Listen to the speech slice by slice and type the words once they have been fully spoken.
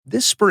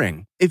This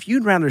spring, if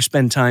you'd rather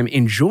spend time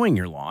enjoying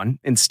your lawn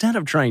instead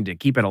of trying to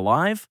keep it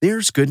alive,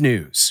 there's good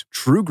news.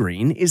 True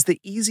Green is the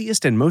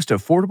easiest and most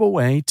affordable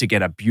way to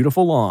get a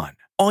beautiful lawn.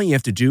 All you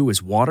have to do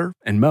is water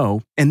and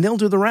mow, and they'll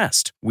do the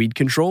rest. Weed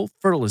control,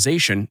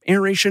 fertilization,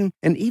 aeration,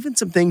 and even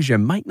some things you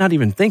might not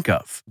even think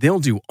of. They'll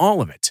do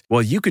all of it,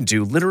 while you can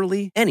do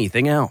literally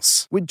anything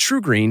else. With True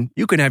Green,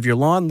 you can have your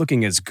lawn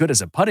looking as good as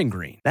a putting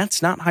green.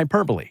 That's not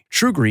hyperbole.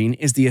 True Green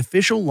is the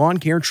official lawn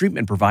care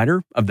treatment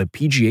provider of the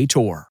PGA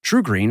Tour.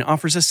 True Green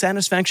offers a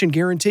satisfaction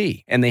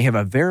guarantee, and they have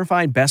a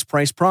verified best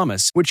price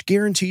promise, which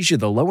guarantees you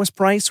the lowest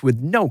price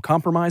with no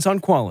compromise on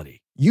quality.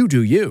 You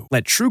do you.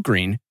 Let True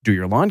Green do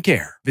your lawn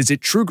care. Visit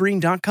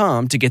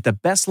TrueGreen.com to get the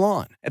best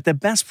lawn at the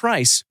best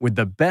price with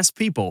the best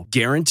people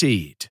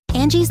guaranteed.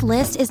 Angie's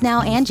List is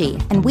now Angie,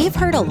 and we've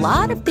heard a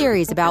lot of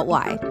theories about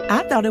why.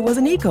 I thought it was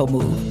an eco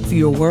move.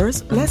 Fewer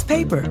words, less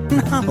paper.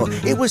 No,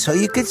 it was so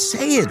you could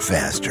say it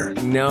faster.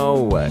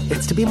 No,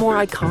 it's to be more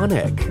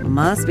iconic.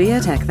 Must be a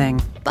tech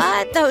thing.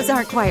 But those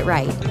aren't quite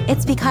right.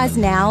 It's because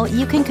now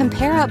you can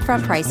compare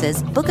upfront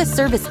prices, book a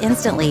service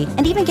instantly,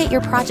 and even get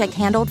your project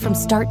handled from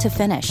start to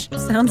finish.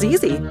 Sounds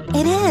easy.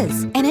 It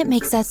is, and it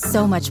makes us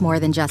so much more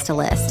than just a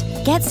list.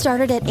 Get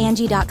started at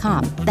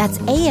Angie.com. That's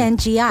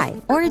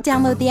ANGI, or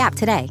download the app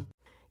today.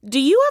 Do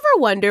you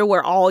ever wonder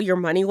where all your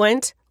money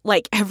went?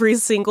 Like every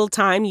single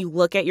time you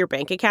look at your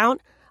bank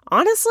account?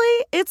 Honestly,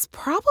 it's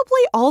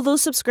probably all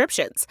those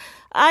subscriptions.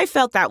 I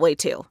felt that way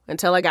too,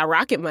 until I got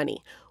Rocket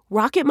Money.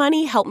 Rocket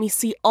Money helped me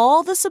see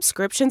all the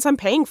subscriptions I'm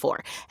paying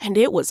for, and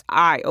it was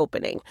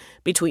eye-opening.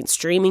 Between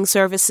streaming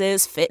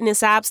services,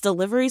 fitness apps,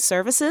 delivery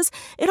services,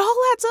 it all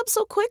adds up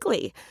so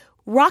quickly.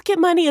 Rocket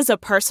Money is a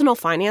personal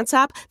finance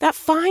app that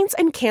finds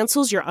and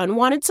cancels your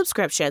unwanted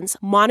subscriptions,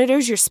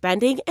 monitors your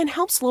spending, and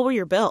helps lower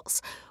your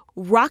bills.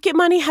 Rocket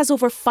Money has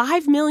over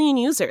 5 million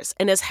users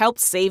and has helped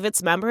save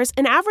its members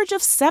an average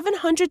of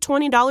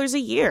 $720 a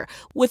year,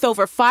 with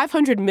over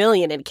 500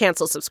 million in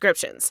canceled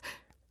subscriptions.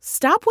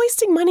 Stop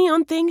wasting money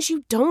on things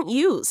you don't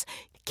use.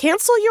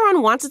 Cancel your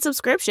unwanted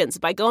subscriptions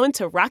by going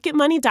to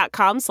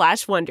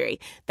rocketmoney.com/Wondery.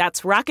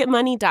 That's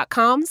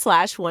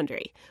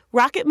rocketmoney.com/Wondery.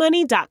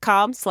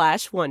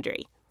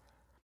 rocketmoney.com/Wondery.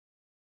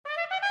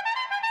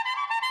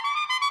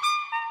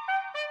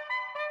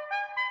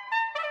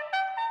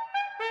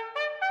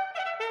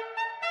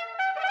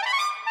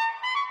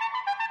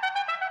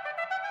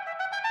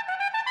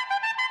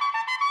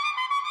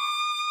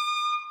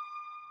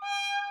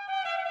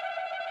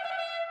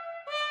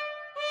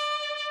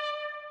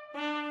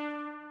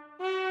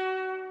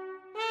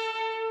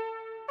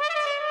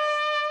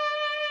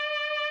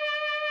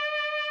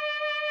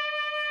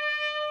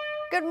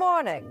 Good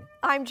morning.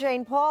 I'm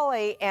Jane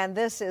Pauley, and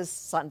this is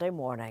Sunday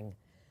Morning.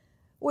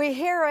 We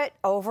hear it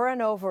over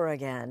and over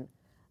again.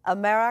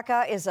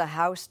 America is a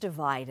house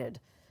divided,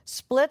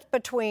 split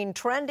between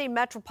trendy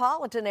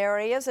metropolitan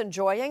areas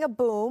enjoying a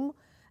boom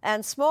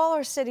and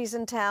smaller cities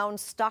and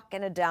towns stuck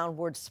in a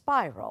downward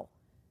spiral.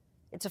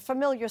 It's a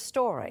familiar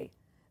story,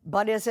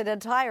 but is it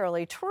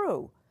entirely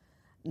true?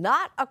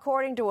 Not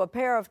according to a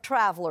pair of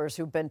travelers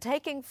who've been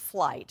taking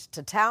flight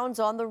to towns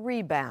on the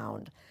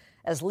rebound,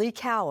 as Lee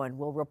Cowan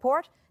will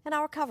report in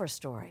our cover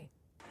story.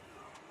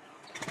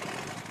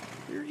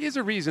 There is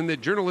a reason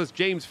that journalist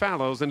James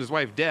Fallows and his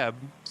wife Deb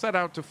set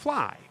out to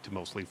fly to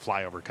mostly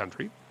flyover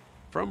country.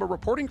 From a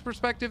reporting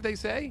perspective, they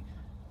say,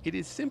 it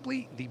is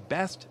simply the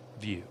best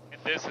view.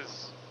 And this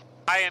is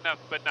high enough,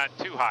 but not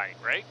too high,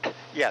 right?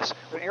 Yes.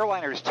 When an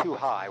airliner is too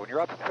high, when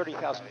you're up at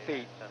 30,000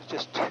 feet, it's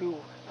just too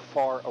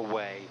far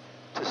away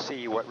to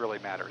see what really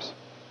matters.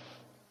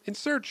 In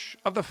search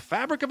of the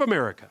fabric of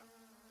America.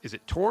 Is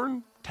it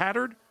torn,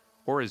 tattered,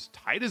 or as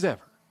tight as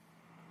ever?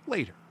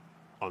 Later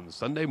on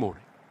Sunday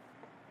Morning.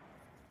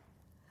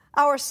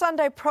 Our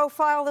Sunday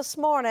profile this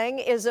morning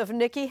is of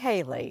Nikki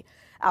Haley,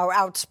 our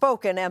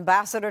outspoken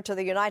ambassador to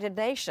the United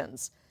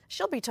Nations.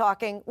 She'll be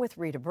talking with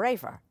Rita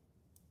Braver.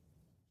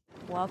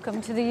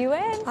 Welcome to the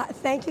UN.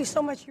 Thank you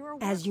so much.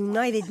 As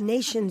United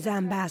Nations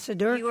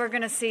ambassador, You are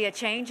going to see a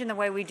change in the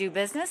way we do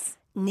business.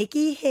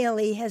 Nikki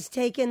Haley has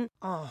taken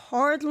a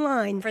hard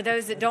line. For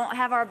those that don't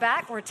have our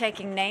back, we're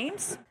taking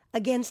names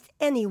against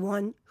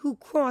anyone who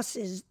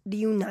crosses the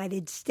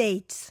United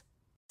States.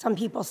 Some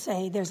people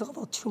say there's a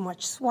little too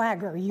much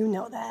swagger. You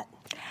know that.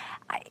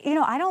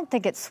 I don't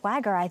think it's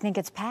swagger. I think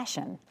it's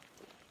passion.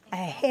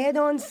 Ahead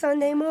on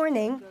Sunday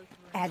Morning,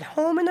 At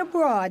Home and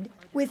Abroad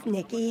with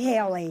Nikki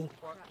Haley.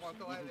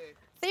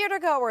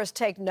 Theatergoers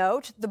take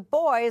note. The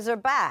boys are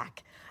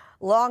back.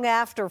 Long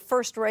after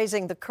first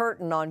raising the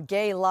curtain on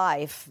gay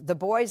life, The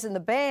Boys in the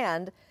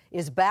Band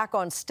is back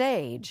on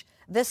stage,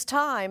 this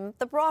time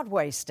the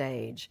Broadway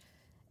stage.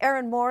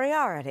 Erin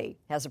Moriarty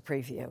has a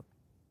preview.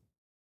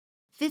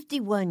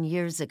 51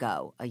 years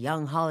ago, a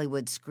young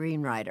Hollywood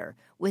screenwriter,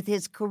 with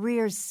his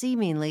career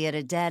seemingly at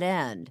a dead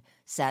end,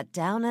 sat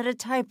down at a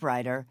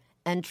typewriter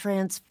and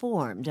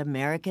transformed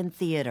American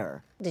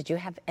theater. Did you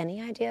have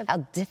any idea how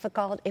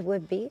difficult it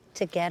would be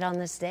to get on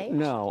the stage?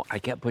 No, I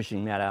kept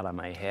pushing that out of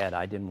my head.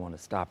 I didn't want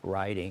to stop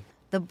writing.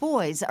 The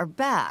boys are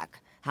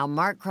back. how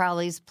Mark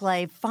Crowley's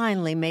play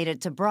finally made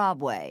it to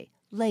Broadway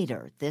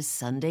later this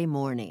Sunday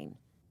morning.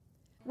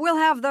 We'll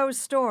have those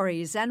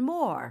stories and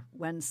more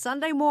when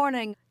Sunday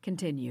Morning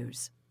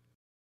continues.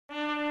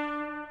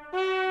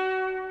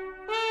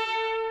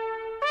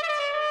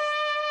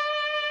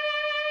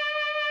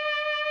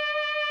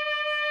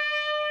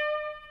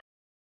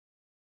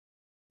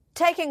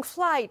 Taking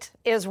flight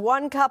is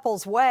one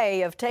couple's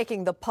way of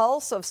taking the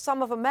pulse of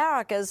some of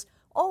America's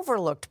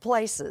overlooked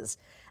places.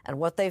 And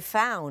what they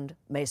found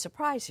may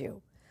surprise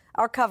you.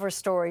 Our cover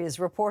story is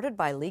reported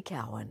by Lee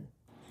Cowan.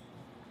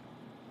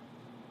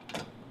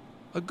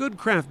 A good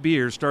craft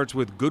beer starts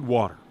with good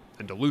water,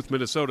 and Duluth,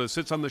 Minnesota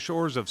sits on the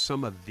shores of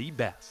some of the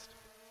best.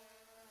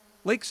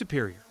 Lake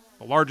Superior,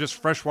 the largest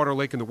freshwater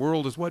lake in the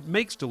world, is what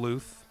makes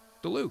Duluth,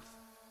 Duluth.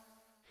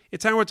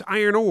 It's how its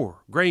iron ore,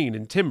 grain,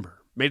 and timber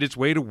made its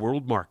way to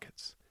world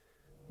markets.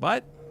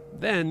 But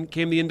then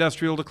came the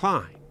industrial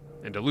decline,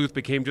 and Duluth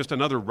became just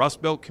another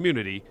Rust Belt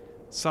community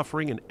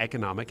suffering an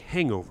economic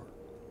hangover.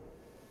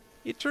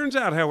 It turns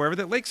out, however,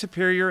 that Lake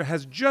Superior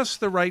has just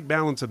the right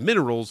balance of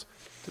minerals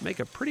to make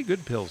a pretty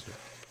good Pilsner.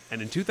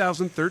 And in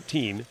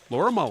 2013,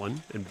 Laura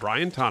Mullen and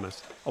Brian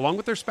Tonnes, along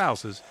with their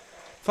spouses,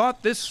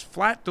 thought this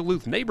flat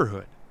Duluth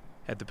neighborhood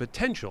had the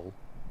potential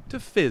to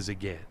fizz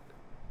again.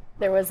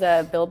 There was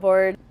a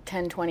billboard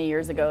 10, 20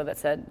 years ago that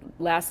said,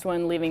 last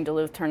one leaving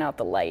Duluth, turn out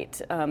the light.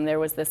 There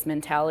was this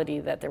mentality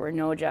that there were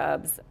no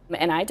jobs.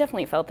 And I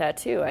definitely felt that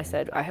too. I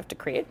said, I have to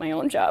create my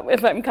own job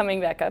if I'm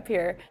coming back up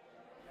here.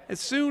 As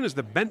soon as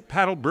the Bent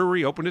Paddle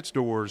Brewery opened its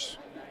doors,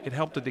 it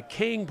helped a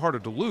decaying part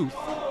of Duluth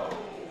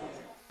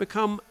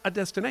become a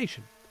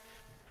destination.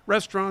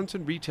 Restaurants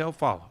and retail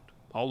followed,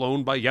 all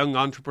owned by young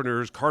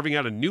entrepreneurs carving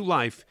out a new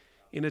life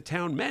in a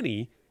town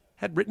many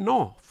had written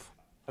off.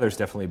 There's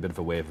definitely a bit of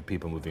a wave of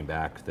people moving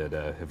back that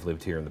have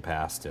lived here in the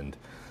past and,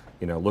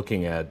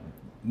 looking at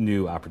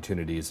new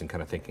opportunities and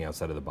kind of thinking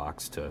outside of the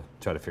box to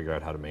try to figure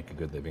out how to make a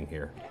good living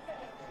here.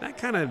 That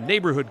kind of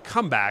neighborhood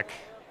comeback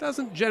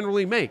doesn't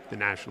generally make the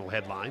national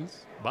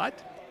headlines,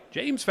 but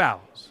James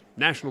Fallows,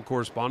 national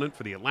correspondent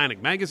for The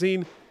Atlantic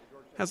magazine,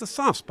 has a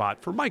soft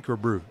spot for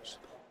microbrews.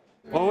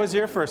 What was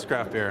your first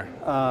craft beer?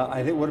 I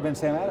think it would have been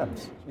Sam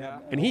Adams. Yeah.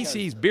 And he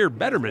sees beer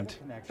betterment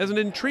as an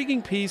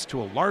intriguing piece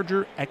to a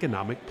larger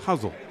economic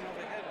puzzle.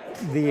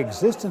 The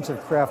existence of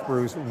craft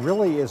brews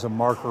really is a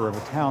marker of a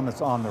town that's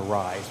on the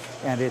rise,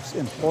 and it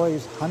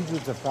employs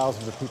hundreds of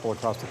thousands of people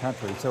across the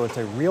country. So it's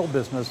a real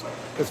business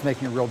that's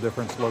making a real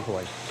difference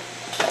locally.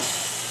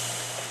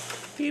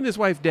 He and his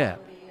wife Deb,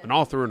 an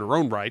author in her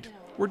own right,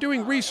 were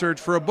doing research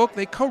for a book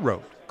they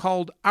co-wrote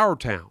called Our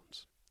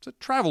Towns. It's a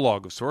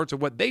travelogue of sorts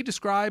of what they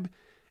describe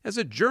as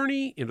a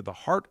journey into the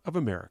heart of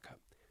America.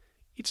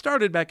 It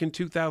started back in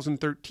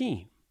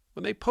 2013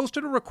 when they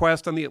posted a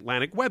request on the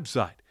Atlantic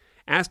website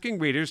asking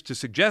readers to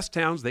suggest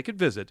towns they could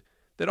visit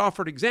that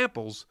offered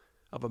examples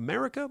of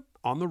America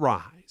on the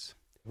rise.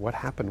 What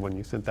happened when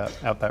you sent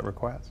out that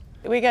request?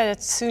 We got a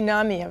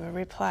tsunami of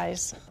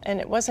replies, and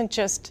it wasn't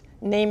just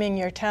naming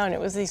your town. It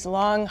was these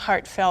long,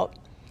 heartfelt,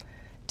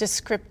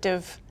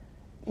 descriptive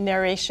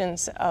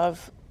narrations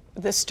of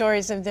the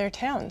stories of their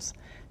towns.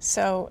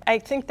 So I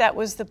think that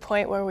was the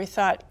point where we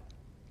thought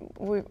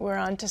we're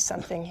onto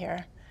something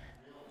here.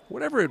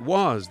 Whatever it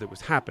was that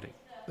was happening,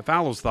 the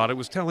Fallows thought it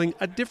was telling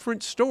a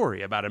different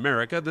story about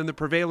America than the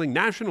prevailing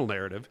national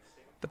narrative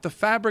that the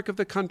fabric of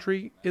the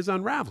country is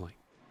unraveling.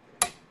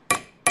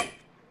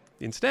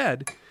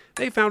 Instead,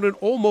 they found an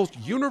almost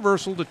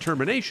universal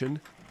determination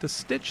to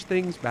stitch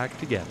things back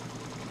together.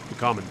 The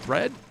common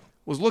thread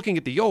was looking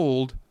at the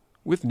old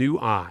with new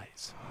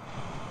eyes.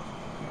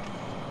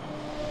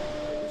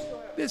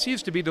 This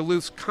used to be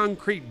Duluth's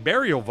concrete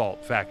burial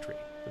vault factory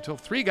until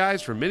three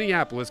guys from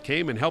Minneapolis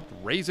came and helped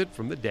raise it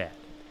from the dead.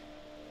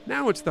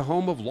 Now it's the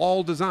home of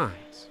Lal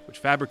Designs, which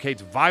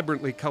fabricates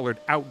vibrantly colored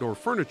outdoor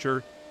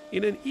furniture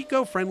in an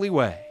eco-friendly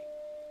way.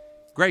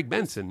 Greg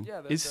Benson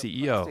is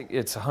CEO.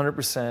 It's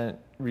 100%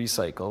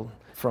 recycled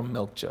from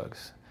milk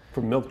jugs.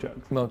 From milk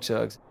jugs? Milk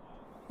jugs.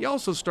 He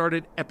also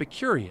started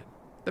Epicurean,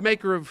 the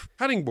maker of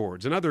cutting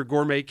boards and other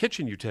gourmet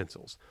kitchen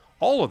utensils,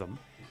 all of them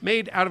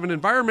made out of an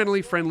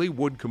environmentally friendly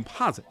wood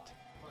composite.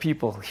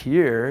 People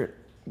here,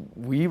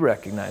 we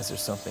recognize there's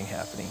something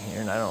happening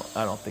here, and I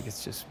don't think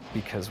it's just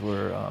because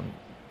we're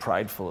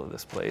prideful of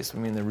this place. I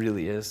mean, there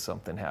really is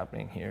something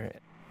happening here.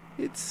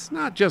 It's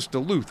not just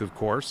Duluth, of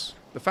course.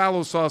 The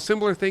Fallows saw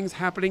similar things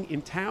happening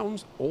in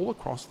towns all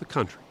across the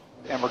country.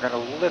 And we're going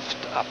to lift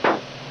up.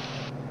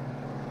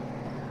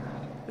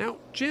 Now,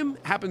 Jim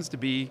happens to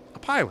be a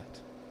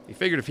pilot. He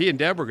figured if he and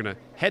Deb were going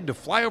to head to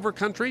flyover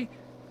country,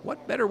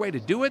 what better way to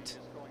do it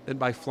than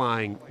by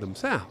flying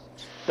themselves?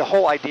 The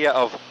whole idea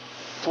of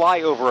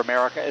fly over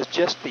America is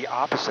just the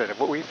opposite of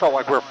what we felt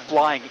like we're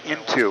flying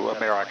into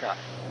America.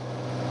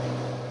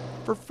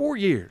 For 4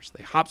 years,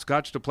 they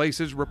hopscotched to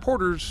places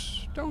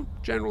reporters don't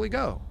generally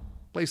go.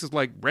 Places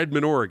like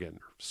Redmond, Oregon,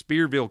 or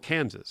Spearville,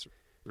 Kansas,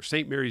 or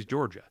St. Mary's,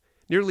 Georgia.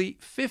 Nearly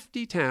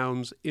 50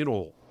 towns in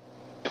all.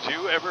 Did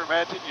you ever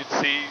imagine you'd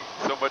see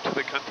so much of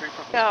the country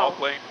from a small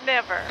plane?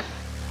 Never.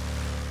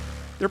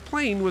 Their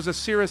plane was a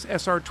Cirrus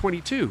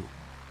SR-22,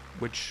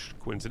 which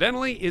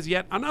coincidentally is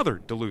yet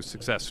another Duluth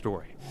success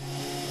story.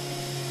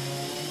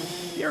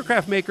 The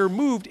aircraft maker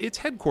moved its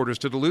headquarters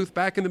to Duluth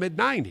back in the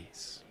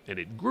mid-90s, and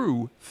it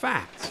grew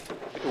fast.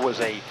 It was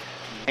a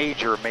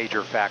major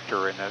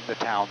factor in the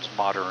town's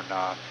modern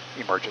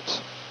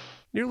emergence.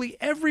 Nearly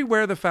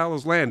everywhere the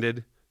Fallows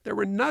landed, there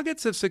were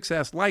nuggets of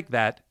success like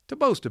that to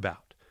boast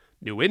about.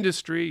 New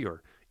industry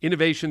or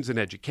innovations in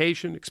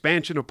education,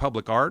 expansion of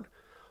public art,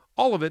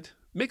 all of it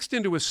mixed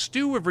into a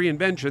stew of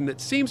reinvention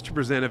that seems to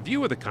present a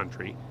view of the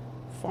country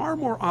far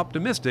more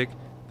optimistic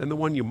than the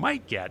one you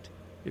might get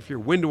if your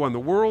window on the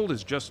world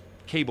is just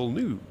cable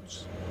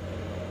news.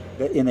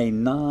 In a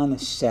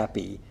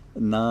non-sappy,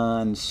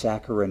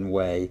 non-saccharine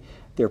way,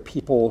 there are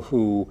people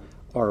who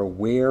are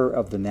aware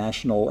of the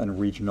national and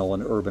regional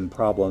and urban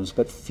problems,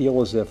 but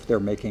feel as if they're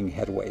making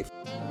headway.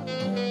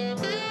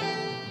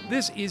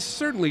 This is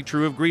certainly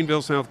true of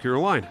Greenville, South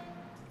Carolina.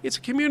 It's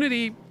a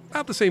community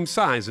about the same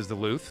size as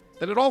Duluth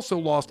that had also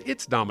lost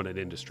its dominant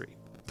industry,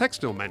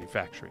 textile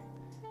manufacturing.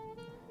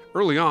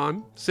 Early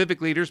on,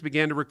 civic leaders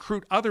began to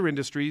recruit other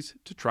industries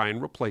to try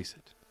and replace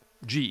it.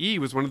 GE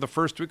was one of the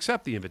first to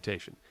accept the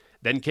invitation.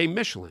 Then came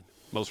Michelin.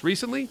 Most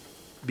recently,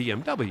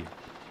 BMW.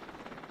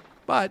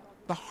 But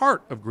the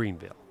heart of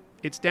Greenville,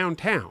 its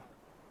downtown,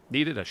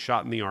 needed a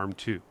shot in the arm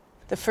too.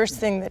 The first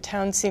thing that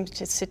town seems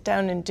to sit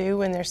down and do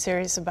when they're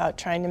serious about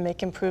trying to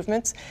make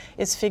improvements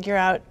is figure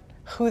out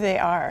who they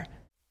are.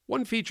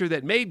 One feature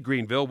that made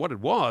Greenville what it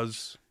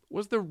was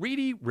the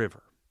Reedy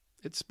River.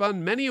 It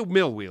spun many a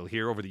mill wheel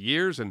here over the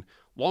years, and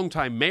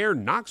longtime Mayor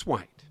Knox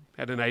White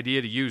had an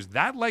idea to use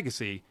that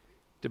legacy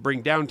to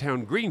bring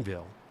downtown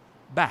Greenville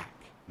back.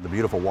 The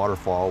beautiful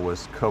waterfall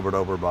was covered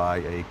over by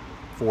a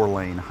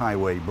 4-lane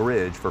highway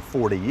bridge for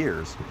 40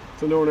 years.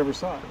 So no one ever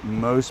saw it?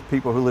 Most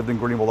people who lived in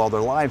Greenville all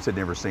their lives had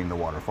never seen the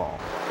waterfall.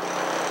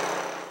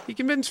 He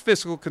convinced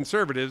fiscal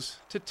conservatives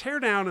to tear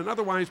down an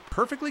otherwise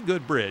perfectly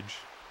good bridge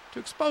to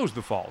expose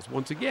the falls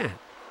once again.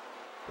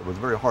 It was a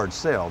very hard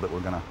sell that we're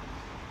going to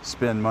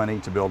spend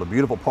money to build a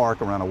beautiful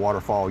park around a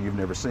waterfall you've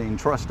never seen.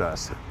 Trust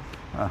us.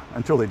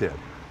 Until they did.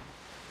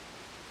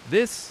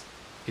 This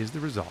is the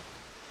result.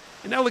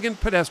 An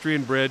elegant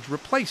pedestrian bridge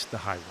replaced the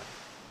highway.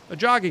 A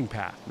jogging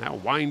path now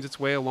winds its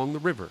way along the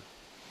river.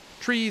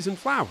 Trees and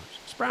flowers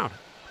sprouted.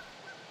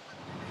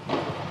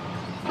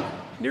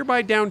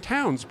 Nearby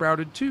downtown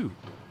sprouted too.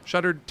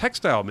 Shuttered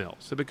textile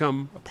mills have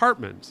become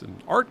apartments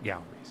and art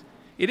galleries.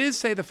 It is,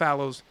 say the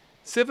Fallows,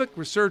 civic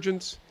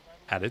resurgence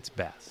at its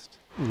best.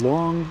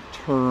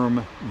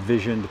 Long-term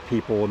visioned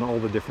people in all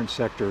the different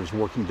sectors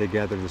working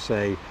together to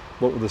say,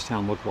 what will this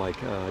town look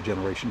like a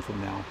generation from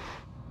now?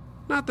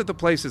 Not that the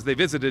places they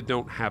visited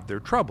don't have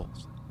their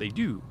troubles. They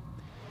do.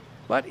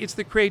 But it's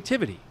the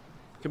creativity,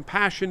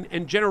 compassion,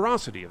 and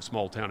generosity of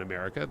small-town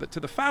America that, to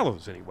the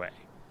Fallows anyway,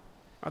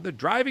 are the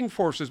driving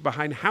forces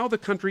behind how the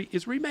country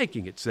is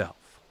remaking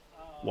itself,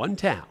 one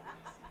town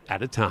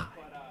at a time.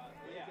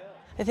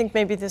 I think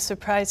maybe the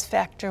surprise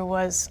factor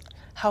was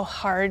how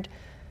hard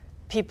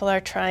people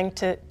are trying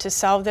to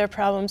solve their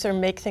problems or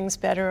make things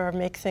better or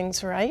make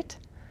things right.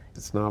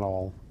 It's not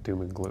all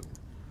doom and gloom.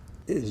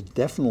 It's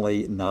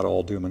definitely not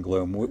all doom and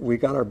gloom. We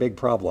got our big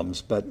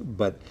problems, but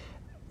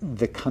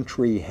the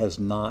country has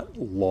not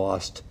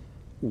lost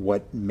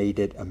what made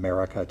it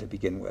America to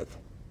begin with.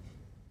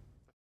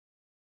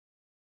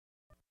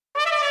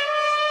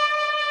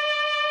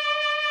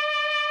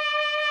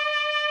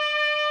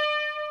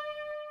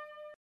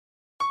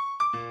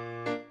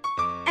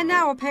 And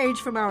now a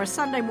page from our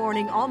Sunday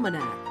Morning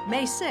Almanac,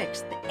 May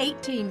 6th,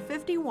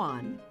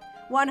 1851,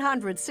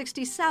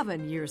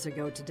 167 years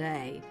ago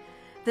today.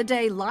 The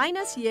day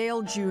Linus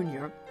Yale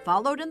Jr.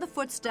 followed in the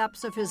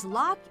footsteps of his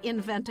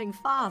lock-inventing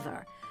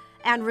father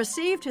and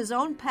received his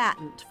own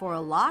patent for a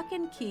lock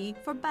and key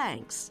for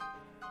banks.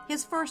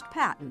 His first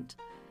patent,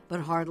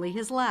 but hardly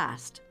his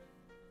last.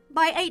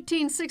 By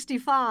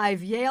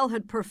 1865, Yale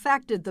had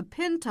perfected the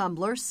pin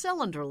tumbler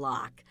cylinder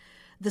lock,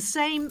 the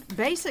same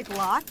basic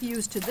lock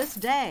used to this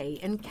day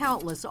in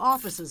countless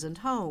offices and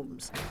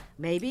homes,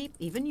 maybe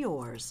even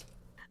yours.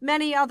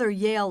 Many other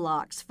Yale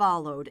locks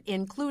followed,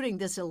 including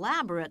this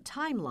elaborate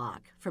time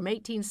lock from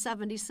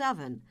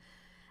 1877,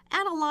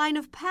 and a line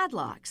of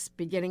padlocks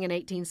beginning in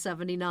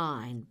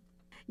 1879.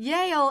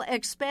 Yale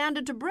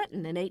expanded to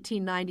Britain in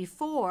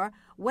 1894,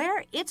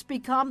 where it's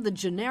become the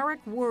generic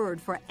word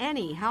for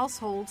any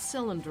household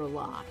cylinder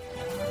lock.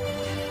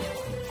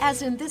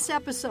 As in this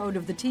episode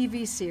of the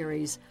TV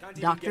series,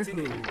 Doctor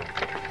Who.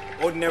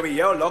 Ordinary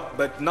Yale lock,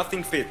 but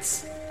nothing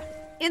fits.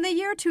 In the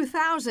year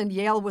 2000,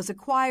 Yale was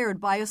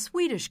acquired by a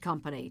Swedish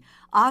company,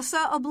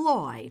 Assa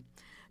Abloy.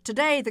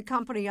 Today, the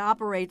company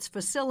operates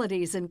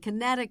facilities in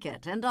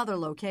Connecticut and other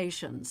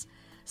locations,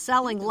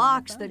 selling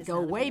locks that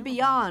go way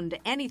beyond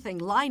anything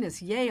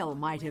Linus Yale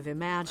might have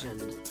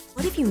imagined.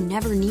 What if you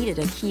never needed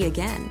a key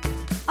again?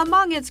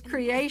 Among its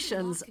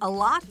creations, a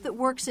lock that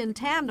works in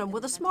tandem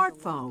with a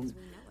smartphone,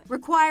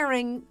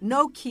 requiring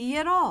no key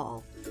at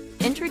all.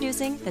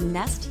 Introducing the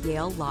Nest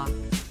Yale Lock.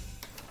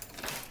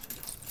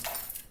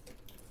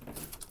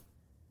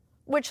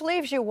 Which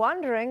leaves you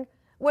wondering,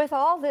 with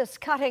all this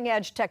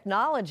cutting-edge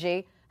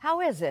technology,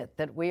 how is it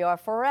that we are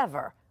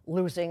forever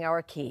losing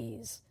our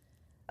keys?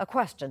 A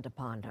question to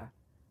ponder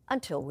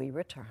until we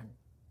return.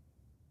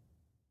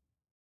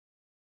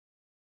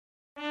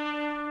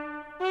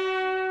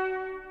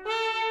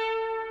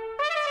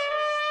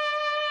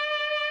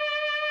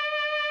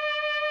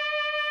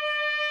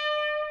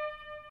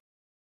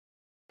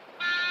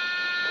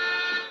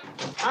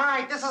 All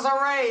right, this is a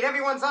raid.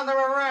 Everyone's under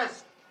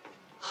arrest.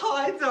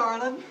 Hi,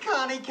 darling.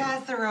 Connie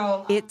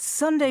Casserole. It's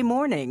Sunday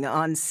morning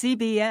on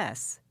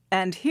CBS.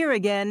 And here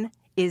again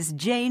is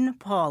Jane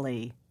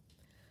Pauley.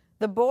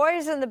 The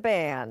Boys in the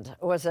Band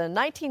was a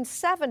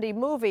 1970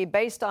 movie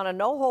based on a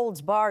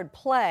no-holds-barred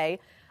play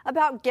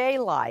about gay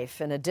life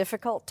in a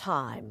difficult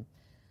time.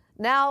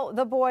 Now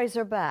the boys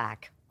are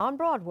back, on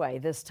Broadway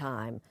this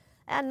time.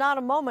 And not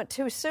a moment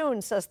too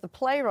soon, says the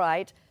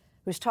playwright,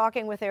 who's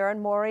talking with Erin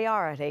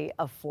Moriarty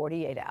of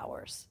 48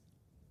 Hours.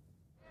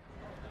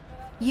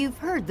 You've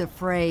heard the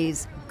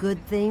phrase, good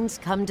things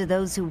come to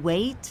those who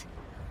wait?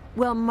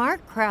 Well,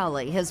 Mark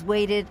Crowley has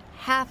waited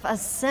half a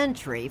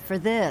century for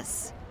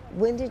this.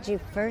 When did you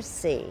first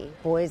see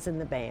Boys in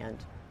the Band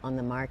on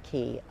the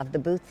marquee of the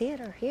Booth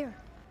Theater here?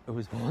 It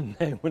was one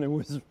day when it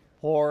was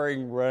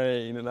pouring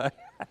rain, and I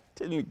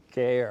didn't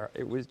care.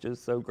 It was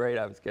just so great.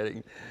 I was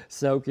getting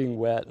soaking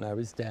wet, and I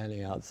was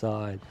standing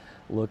outside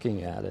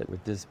looking at it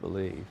with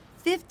disbelief.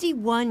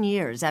 51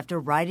 years after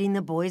writing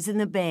The Boys in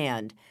the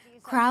Band,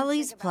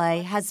 Crowley's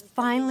play has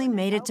finally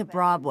made it to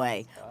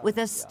Broadway with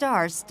a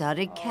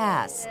star-studded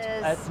cast.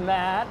 That's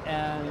Matt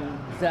and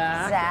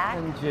Zach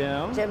and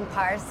Jim. Jim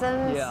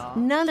Parsons. Yeah.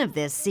 None of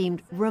this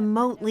seemed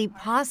remotely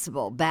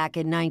possible back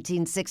in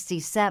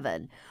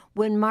 1967,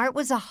 when Mart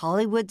was a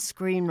Hollywood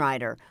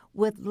screenwriter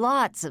with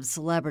lots of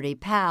celebrity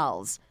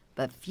pals,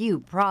 but few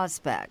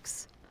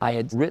prospects. I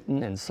had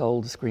written and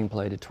sold a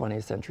screenplay to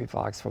 20th Century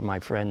Fox for my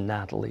friend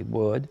Natalie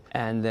Wood,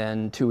 and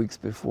then 2 weeks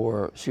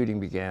before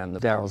shooting began,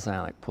 Daryl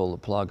Zanuck pulled the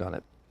plug on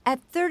it.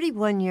 At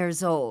 31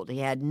 years old, he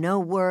had no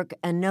work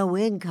and no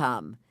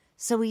income,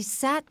 so he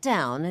sat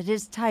down at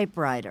his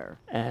typewriter.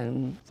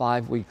 And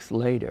 5 weeks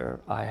later,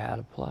 I had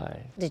a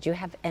play. Did you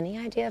have any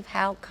idea of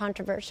how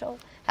controversial,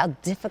 how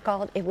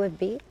difficult it would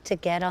be to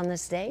get on the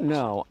stage?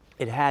 No.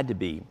 It had to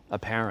be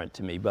apparent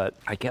to me, but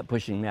I kept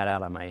pushing that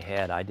out of my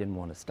head. I didn't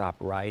want to stop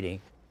writing.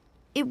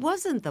 It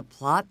wasn't the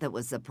plot that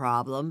was the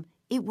problem.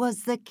 It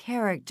was the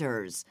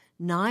characters.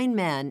 9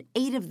 men,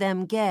 8 of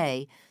them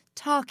gay,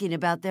 talking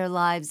about their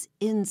lives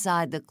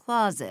inside the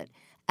closet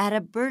at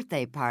a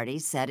birthday party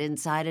set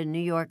inside a New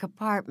York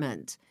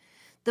apartment.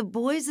 The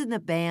Boys in the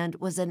Band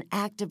was an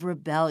act of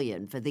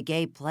rebellion for the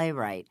gay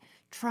playwright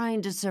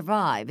trying to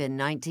survive in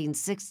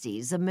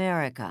 1960s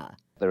America.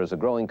 There is a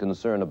growing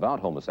concern about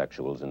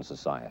homosexuals in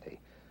society,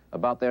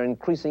 about their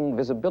increasing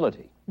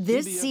visibility.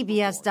 This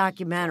CBS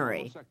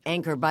documentary,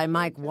 anchored by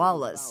Mike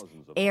Wallace,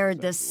 aired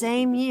the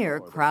same year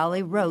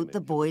Crowley wrote The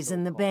Boys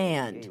in the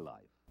Band.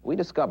 We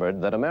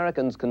discovered that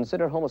Americans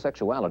consider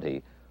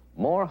homosexuality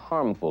more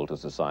harmful to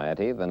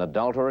society than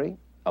adultery,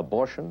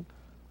 abortion,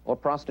 or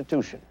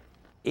prostitution.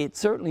 It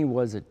certainly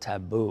was a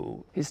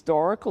taboo.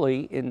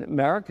 Historically, in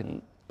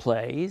American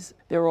plays,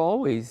 there are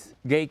always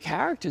gay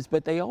characters,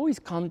 but they always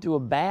come to a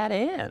bad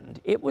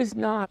end. It was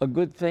not a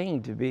good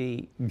thing to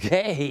be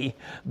gay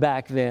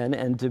back then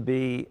and to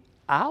be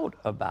out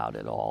about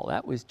it all.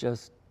 That was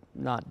just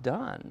not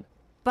done.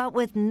 But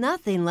with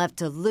nothing left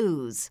to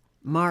lose,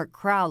 Mark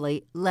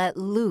Crowley let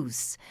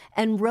loose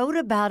and wrote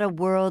about a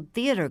world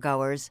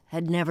theatergoers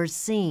had never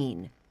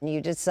seen.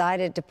 You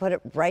decided to put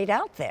it right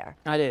out there.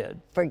 I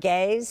did. For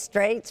gays,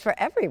 straights, for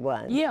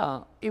everyone. Yeah,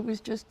 it was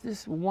just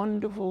this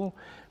wonderful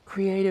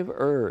creative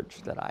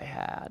urge that I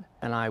had,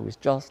 and I was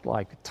just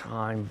like a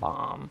time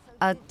bomb.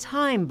 A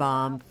time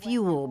bomb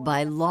fueled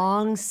by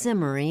long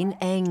simmering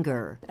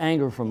anger.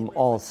 Anger from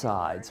all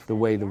sides, the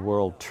way the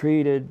world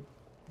treated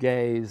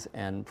gays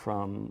and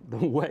from the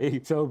way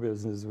show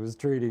business was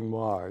treating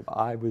Mart.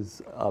 I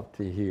was up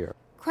to here.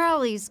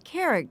 Crowley's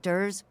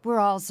characters were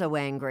also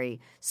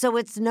angry, so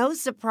it's no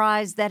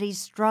surprise that he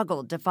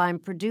struggled to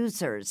find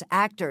producers,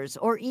 actors,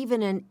 or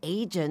even an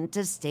agent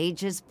to stage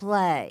his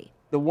play.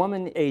 The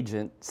woman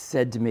agent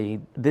said to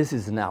me, "This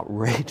is an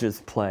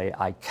outrageous play.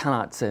 I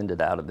cannot send it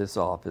out of this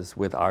office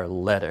with our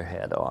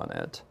letterhead on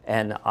it."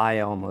 And I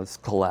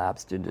almost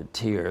collapsed into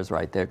tears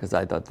right there because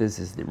I thought this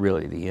is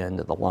really the end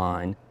of the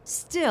line.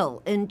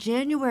 Still, in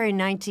January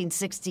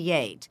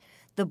 1968,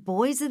 The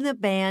Boys in the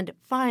Band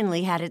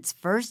finally had its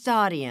first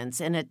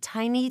audience in a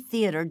tiny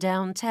theater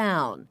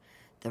downtown.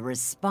 The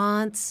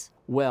response?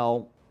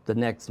 Well, the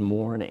next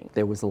morning,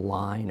 there was a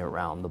line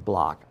around the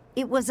block.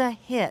 It was a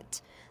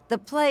hit. The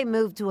play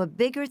moved to a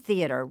bigger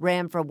theater,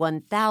 ran for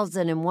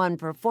 1,001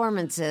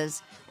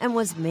 performances, and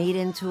was made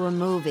into a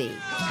movie.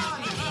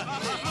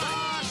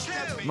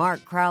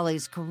 Mark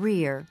Crowley's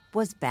career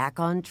was back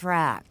on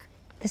track.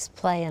 This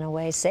play, in a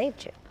way,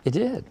 saved you. It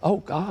did. Oh,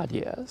 God,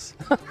 yes.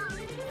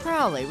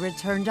 Crowley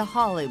returned to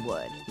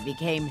Hollywood. He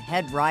became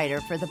head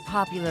writer for the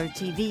popular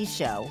TV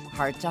show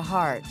Heart to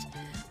Heart.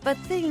 But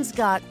things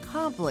got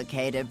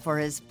complicated for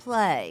his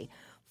play.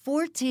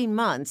 14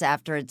 months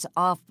after its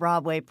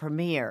off-Broadway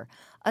premiere,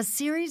 a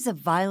series of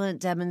violent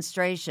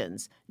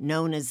demonstrations,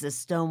 known as the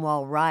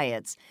Stonewall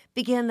Riots,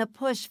 began the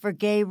push for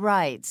gay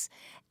rights,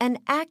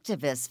 and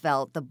activists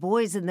felt the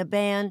boys in the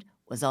band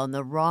was on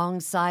the wrong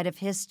side of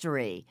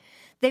history.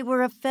 They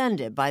were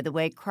offended by the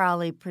way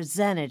Crowley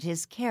presented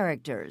his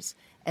characters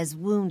as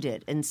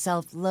wounded and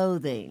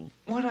self-loathing.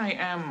 What I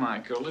am,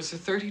 Michael, is a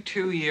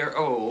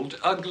 32-year-old,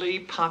 ugly,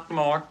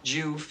 pockmarked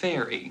Jew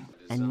fairy.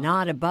 And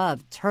not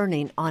above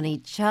turning on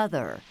each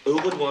other.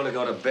 Who would want to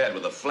go to bed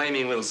with a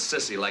flaming little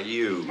sissy like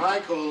you?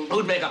 Michael.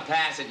 Who'd make a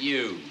pass at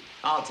you?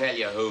 I'll tell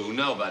you who.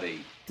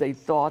 Nobody. They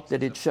thought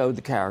that it showed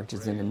the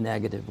characters in a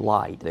negative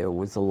light. There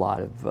was a lot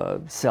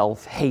of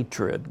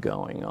self-hatred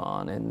going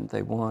on, and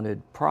they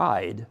wanted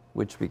pride,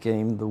 which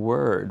became the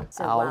word,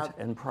 out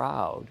and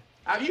proud.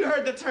 Have you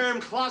heard the term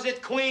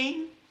closet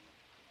queen?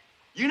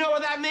 You know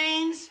what that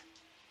means?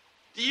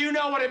 Do you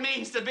know what it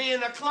means to be in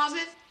the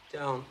closet?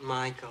 Don't,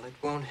 Michael. It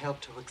won't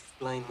help to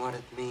explain what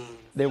it means.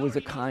 There was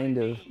a kind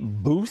of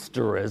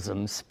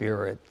boosterism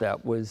spirit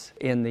that was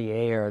in the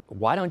air.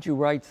 Why don't you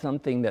write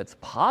something that's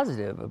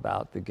positive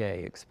about the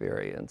gay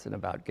experience and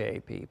about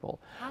gay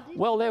people?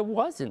 Well, there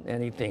wasn't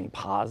anything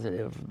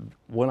positive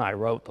when I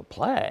wrote the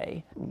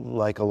play.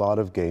 Like a lot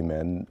of gay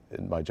men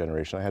in my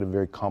generation, I had a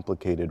very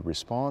complicated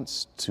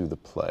response to the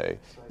play.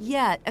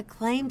 Yet,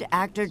 acclaimed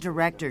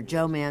actor-director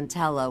Joe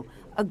Mantello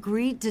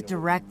agreed to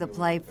direct the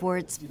play for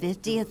its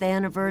 50th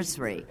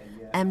anniversary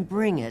and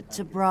bring it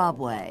to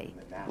Broadway.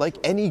 Like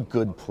any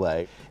good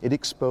play, it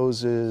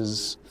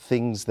exposes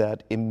things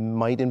that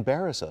might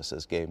embarrass us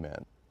as gay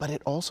men. But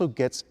it also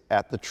gets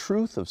at the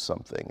truth of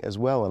something as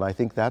well, and I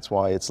think that's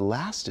why it's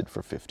lasted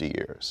for 50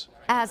 years.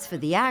 As for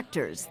the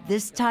actors,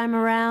 this time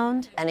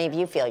around... Any of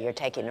you feel you're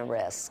taking a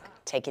risk,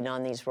 taking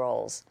on these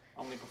roles?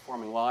 Only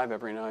performing live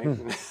every night.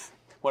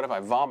 What if I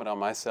vomit on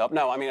myself?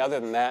 No, I mean,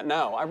 other than that,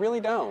 no, I really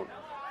don't.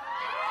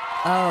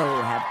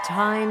 Oh, have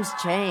times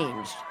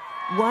changed?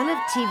 One of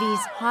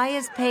TV's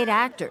highest-paid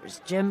actors,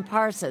 Jim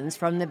Parsons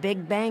from The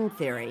Big Bang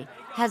Theory,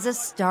 has a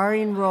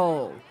starring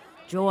role,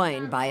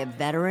 joined by a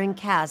veteran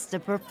cast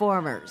of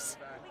performers.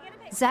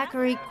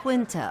 Zachary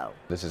Quinto.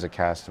 This is a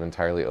cast of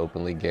entirely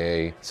openly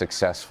gay,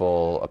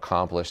 successful,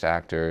 accomplished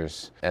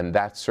actors, and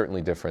that's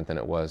certainly different than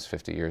it was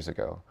 50 years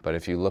ago. But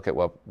if you look at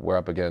what we're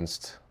up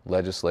against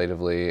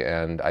legislatively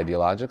and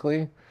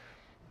ideologically,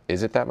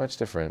 is it that much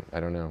different?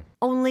 I don't know.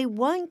 Only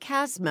one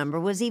cast member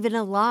was even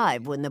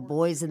alive when The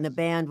Boys in the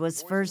Band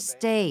was first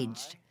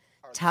staged,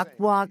 Tuck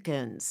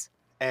Watkins.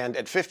 And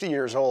at 50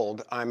 years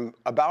old, I'm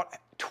about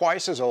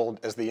twice as old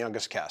as the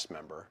youngest cast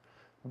member.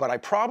 But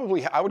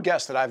I would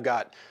guess that I've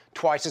got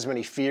twice as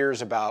many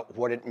fears about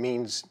what it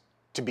means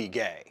to be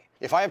gay.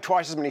 If I have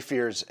twice as many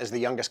fears as the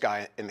youngest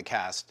guy in the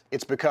cast,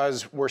 it's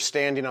because we're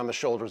standing on the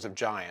shoulders of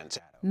giants.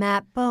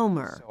 Matt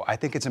Bomer. So I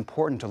think it's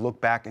important to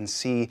look back and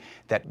see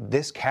that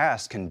this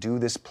cast can do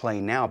this play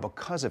now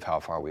because of how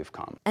far we've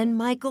come. And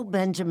Michael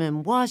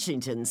Benjamin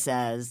Washington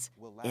says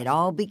it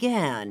all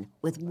began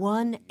with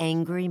one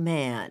angry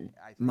man,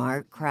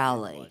 Mark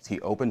Crowley. He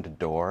opened a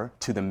door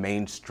to the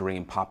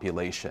mainstream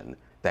population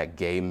that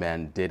gay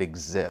men did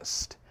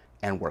exist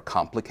and were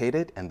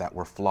complicated and that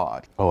were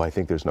flawed. Oh, I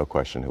think there's no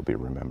question he'll be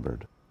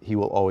remembered. He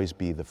will always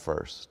be the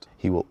first.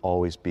 He will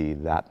always be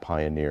that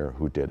pioneer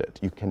who did it.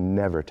 You can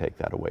never take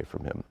that away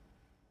from him.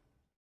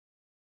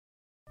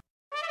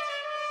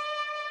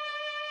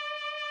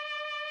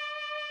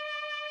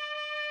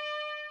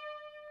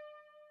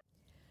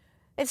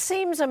 It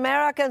seems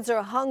Americans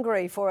are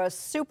hungry for a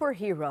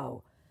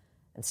superhero,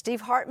 and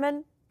Steve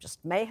Hartman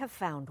just may have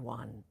found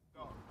one.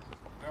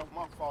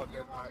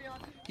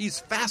 He's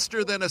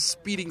faster than a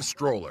speeding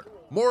stroller,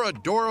 more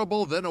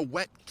adorable than a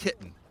wet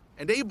kitten,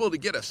 and able to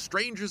get a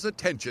stranger's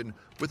attention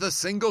with a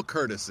single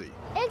courtesy.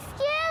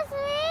 Excuse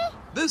me?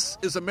 This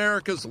is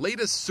America's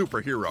latest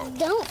superhero.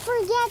 Don't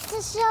forget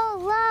to show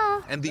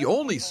love. And the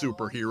only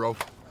superhero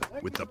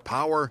with the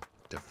power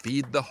to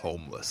feed the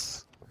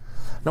homeless.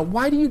 Now,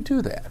 why do you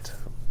do that?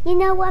 You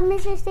know what,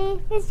 Mr.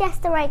 Steve? It's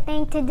just the right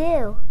thing to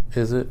do.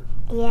 Is it?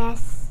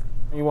 Yes.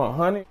 You want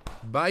honey?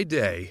 By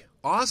day,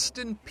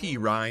 Austin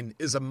Pirine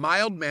is a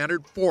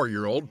mild-mannered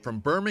 4-year-old from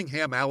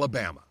Birmingham,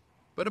 Alabama.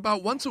 But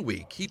about once a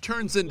week, he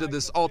turns into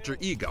this alter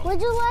ego.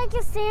 Would you like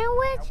a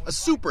sandwich? A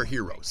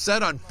superhero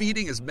set on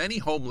feeding as many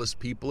homeless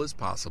people as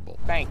possible.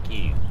 Thank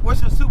you.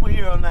 What's your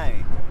superhero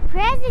name?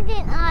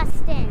 President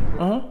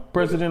Austin.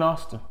 President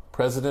Austin.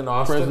 President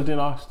Austin? President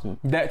Austin.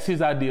 That's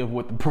his idea of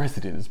what the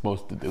president is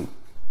supposed to do.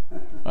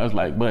 I was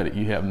like, buddy,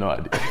 you have no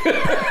idea.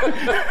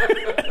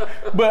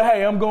 But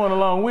hey, I'm going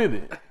along with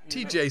it.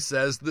 TJ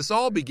says this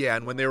all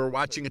began when they were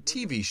watching a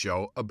TV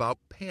show about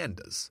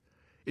pandas.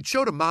 It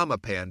showed a mama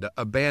panda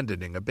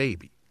abandoning a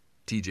baby.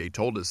 TJ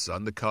told his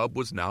son the cub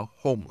was now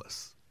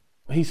homeless.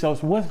 He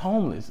says, what's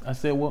homeless? I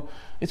said, well,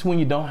 it's when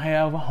you don't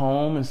have a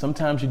home and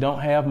sometimes you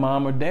don't have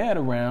mom or dad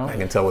around. I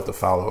can tell what the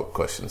follow-up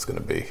question is going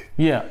to be.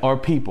 Yeah, are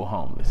people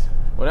homeless?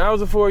 When I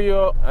was a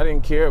 4-year-old, I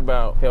didn't care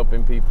about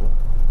helping people.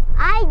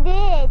 I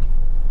did.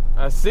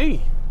 I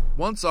see.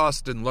 Once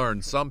Austin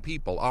learned some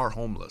people are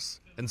homeless,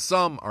 and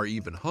some are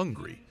even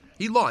hungry,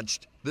 he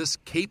launched this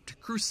Caped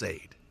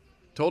Crusade.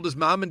 Told his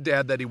mom and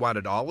dad that he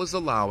wanted all his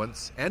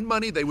allowance and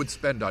money they would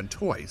spend on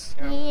toys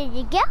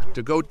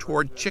to go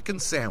toward chicken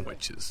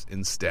sandwiches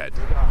instead.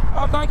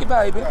 Oh, thank you,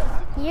 baby.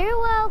 You're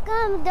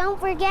welcome. Don't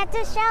forget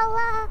to show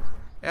love.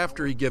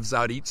 After he gives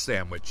out each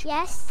sandwich,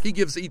 Yes. he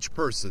gives each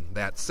person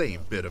that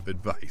same bit of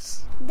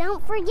advice.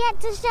 Don't forget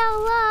to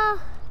show love.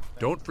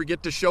 Don't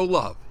forget to show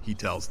love, he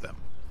tells them.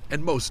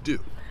 And most do,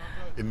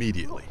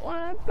 immediately.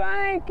 Well,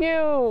 thank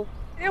you.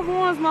 It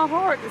warms my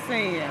heart to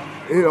see him.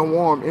 It'll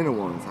warm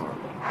anyone's heart.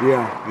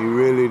 Yeah, he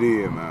really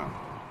did, man.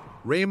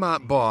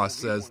 Raymont Boss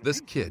says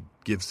this kid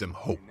gives him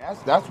hope.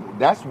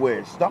 That's where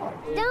it starts.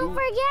 Don't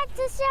forget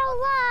to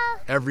show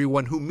love.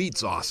 Everyone who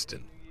meets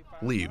Austin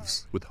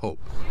leaves with hope.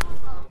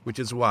 Which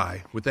is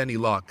why, with any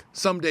luck,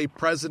 someday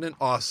President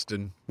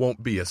Austin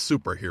won't be a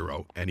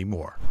superhero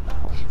anymore.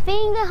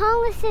 Being the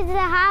homeless is the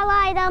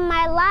highlight of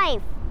my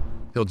life.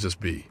 He'll just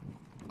be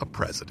a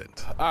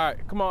president. All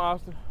right, come on,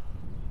 Austin.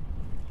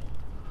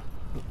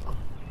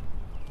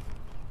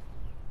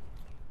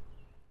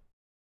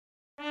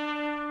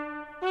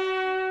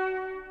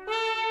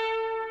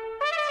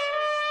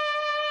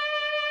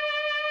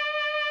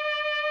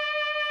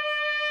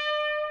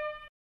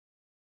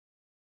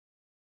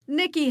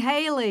 Nikki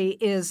Haley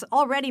is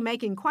already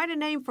making quite a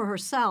name for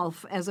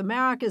herself as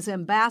America's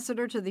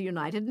ambassador to the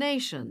United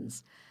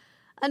Nations.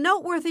 A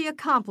noteworthy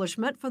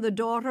accomplishment for the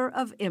daughter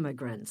of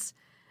immigrants.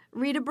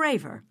 Rita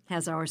Braver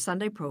has our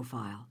Sunday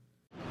profile.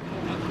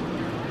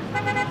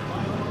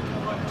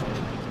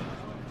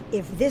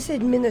 If this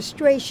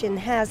administration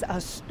has a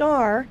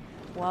star...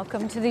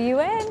 Welcome to the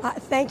UN.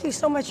 Thank you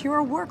so much.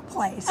 Your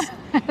workplace.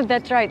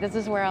 That's right. This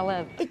is where I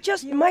live. It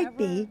just might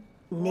be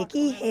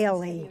Nikki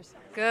Haley.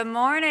 Good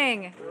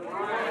morning.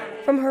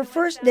 From her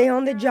first day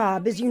on the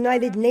job as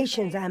United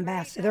Nations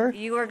ambassador,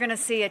 You are going to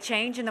see a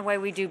change in the way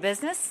we do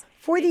business.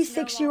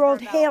 46-year-old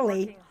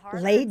Haley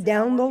laid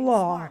down the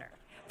law.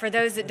 For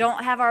those that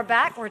don't have our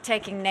back, we're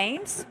taking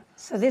names.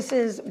 So this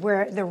is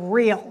where the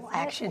real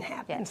action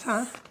happens,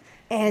 huh?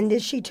 And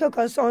as she took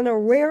us on a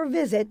rare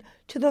visit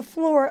to the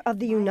floor of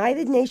the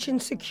United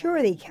Nations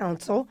Security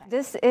Council,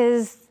 This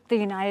is the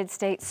United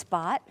States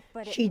spot.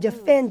 she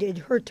defended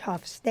her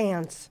tough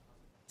stance.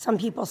 Some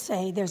people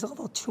say there's a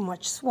little too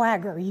much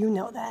swagger. You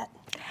know that.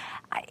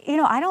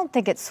 I don't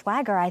think it's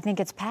swagger. I think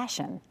it's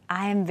passion.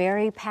 I am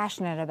very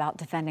passionate about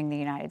defending the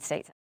United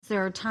States.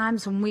 There are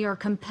times when we are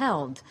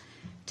compelled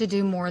to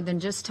do more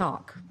than just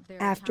talk.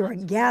 After a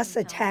gas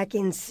attack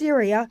in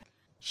Syria,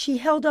 she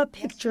held up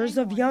pictures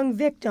of young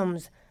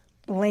victims,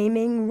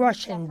 blaming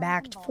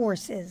Russian-backed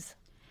forces.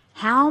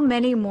 How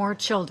many more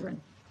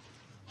children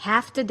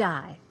have to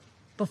die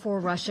before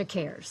Russia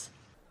cares?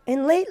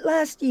 And late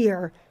last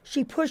year,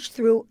 she pushed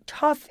through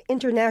tough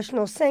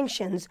international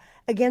sanctions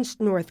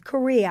against North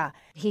Korea.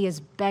 He is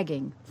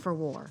begging for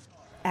war.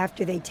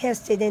 After they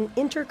tested an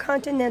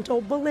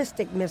intercontinental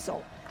ballistic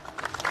missile.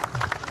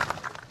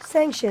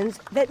 Sanctions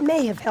that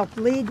may have helped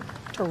lead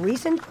to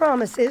recent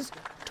promises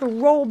to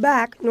roll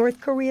back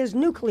North Korea's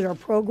nuclear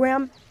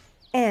program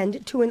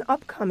and to an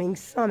upcoming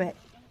summit.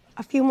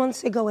 A few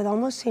months ago, it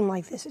almost seemed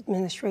like this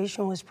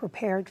administration was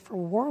prepared for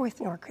war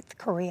with North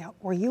Korea.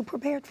 Were you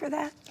prepared for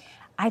that?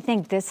 I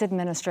think this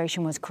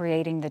administration was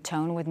creating the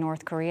tone with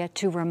North Korea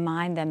to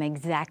remind them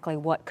exactly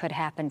what could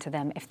happen to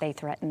them if they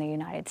threaten the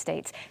United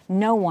States.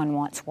 No one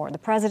wants war. The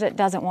president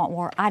doesn't want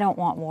war. I don't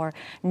want war.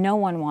 No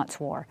one wants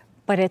war.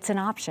 But it's an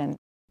option.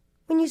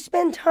 When you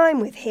spend time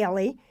with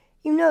Haley,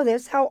 you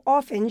notice how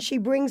often she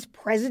brings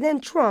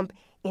President Trump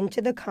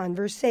into the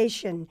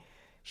conversation.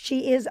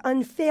 She is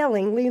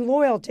unfailingly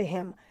loyal to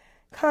him,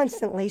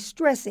 constantly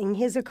stressing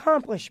his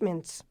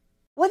accomplishments.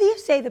 What do you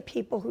say to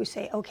people who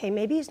say, okay,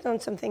 maybe he's done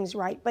some things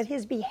right, but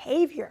his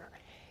behavior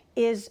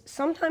is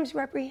sometimes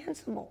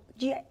reprehensible?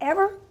 Do you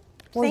ever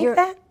think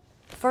that?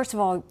 First of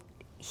all,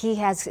 he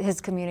has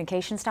his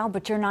communication style,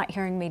 but you're not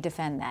hearing me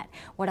defend that.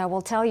 What I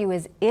will tell you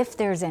is if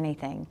there's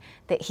anything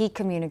that he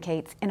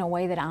communicates in a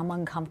way that I'm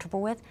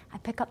uncomfortable with, I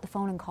pick up the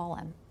phone and call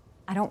him.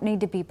 I don't need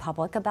to be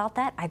public about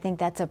that. I think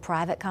that's a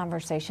private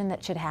conversation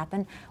that should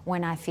happen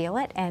when I feel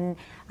it, and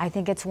I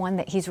think it's one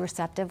that he's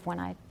receptive when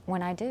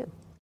I do.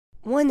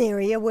 One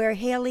area where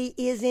Haley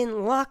is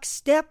in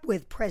lockstep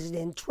with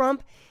President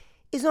Trump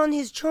is on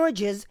his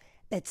charges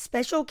that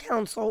special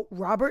counsel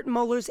Robert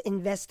Mueller's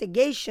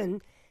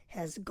investigation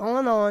has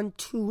gone on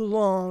too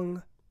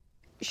long.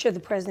 Should the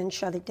president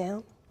shut it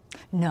down?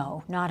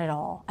 No, not at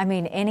all. I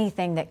mean,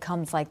 anything that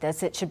comes like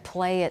this, it should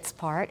play its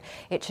part.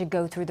 It should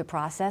go through the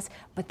process,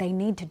 but they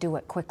need to do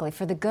it quickly.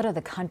 For the good of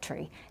the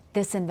country,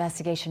 this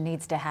investigation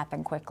needs to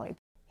happen quickly.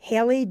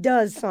 Haley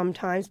does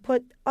sometimes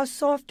put a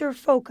softer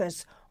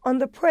focus on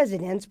the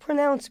president's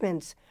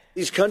pronouncements.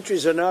 These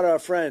countries are not our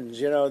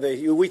friends.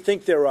 We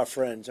think they're our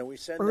friends, and we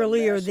send them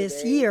Earlier massive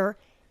this aid. year,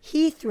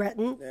 he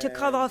threatened to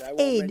cut off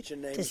aid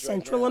to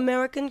Central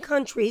American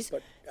countries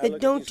that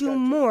don't do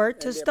more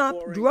to stop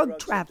drug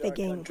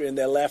trafficking. And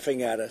they're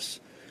laughing at us.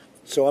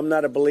 So I'm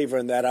not a believer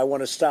in that. I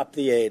want to stop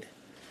the aid.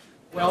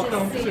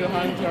 Welcome to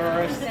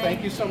Honduras.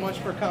 Thank you so much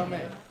for coming.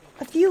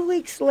 A few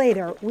weeks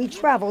later, we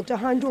traveled to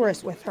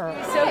Honduras with her.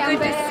 So good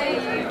to see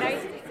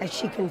you. As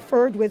she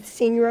conferred with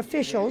senior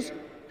officials,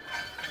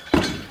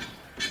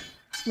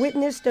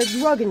 witnessed a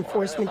drug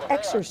enforcement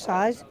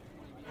exercise,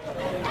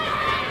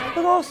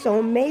 but also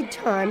made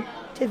time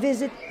to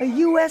visit a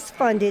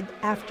U.S.-funded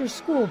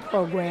after-school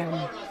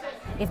program.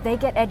 If they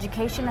get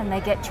education and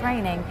they get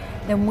training,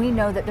 then we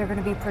know that they're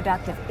going to be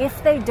productive.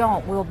 If they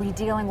don't, we'll be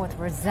dealing with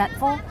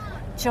resentful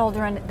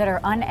children that are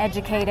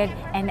uneducated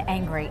and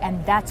angry,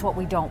 and that's what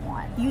we don't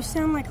want. You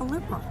sound like a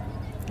liberal.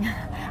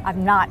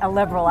 I'm not a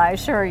liberal, I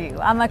assure you.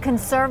 I'm a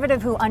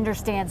conservative who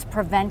understands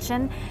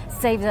prevention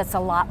saves us a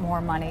lot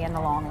more money in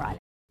the long run.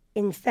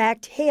 In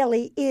fact,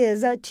 Haley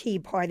is a Tea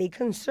Party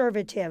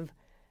conservative,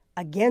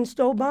 against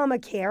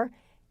Obamacare,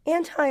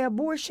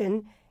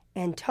 anti-abortion,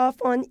 and tough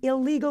on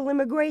illegal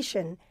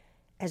immigration,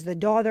 as the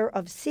daughter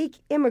of Sikh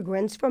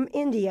immigrants from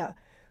India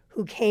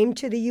who came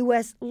to the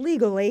U.S.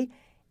 legally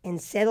and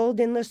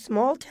settled in the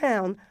small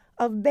town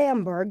of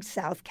Bamberg,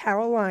 South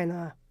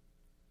Carolina.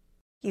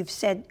 You've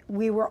said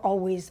we were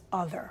always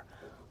other.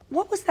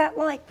 What was that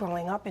like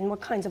growing up, and what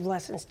kinds of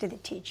lessons did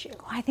it teach you?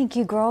 I think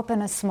you grow up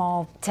in a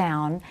small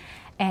town,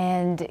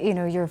 and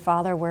your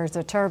father wears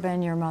a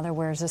turban, your mother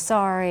wears a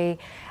sari.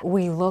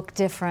 We look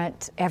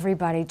different.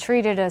 Everybody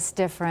treated us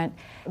different.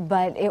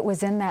 But it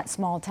was in that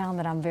small town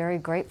that I'm very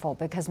grateful,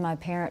 because my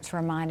parents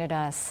reminded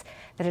us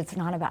that it's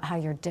not about how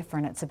you're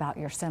different, it's about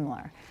you're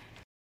similar.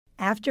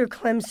 After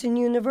Clemson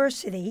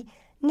University,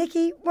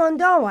 Nikki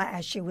Randhawa,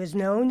 as she was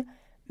known,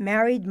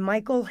 married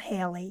Michael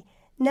Haley,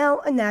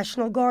 now a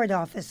National Guard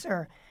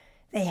officer.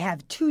 They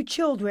have 2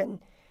 children.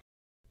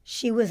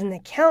 She was an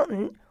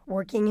accountant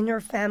working in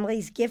her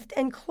family's gift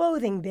and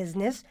clothing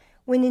business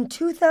when in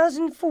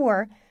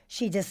 2004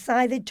 she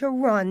decided to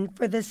run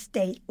for the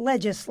state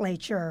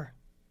legislature.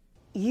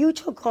 You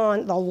took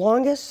on the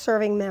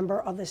longest-serving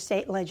member of the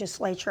state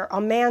legislature,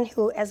 a man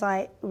who, as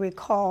I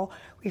recall,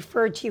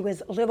 referred to you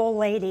as Little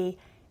Lady,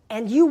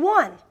 and you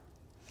won.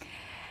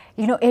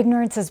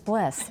 Ignorance is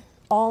bliss.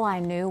 All I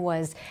knew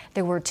was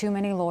there were too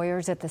many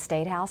lawyers at the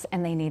State House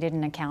and they needed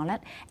an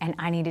accountant, and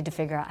I needed to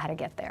figure out how to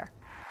get there.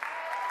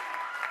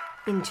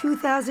 In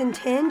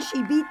 2010,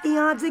 she beat the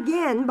odds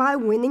again by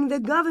winning the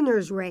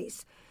governor's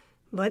race.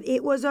 But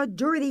it was a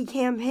dirty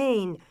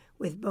campaign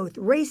with both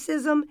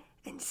racism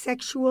and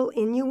sexual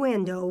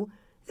innuendo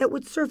that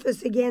would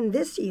surface again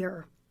this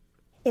year.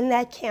 In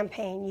that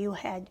campaign, you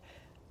had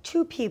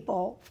 2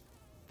 people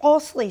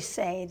falsely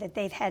say that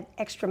they've had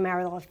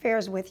extramarital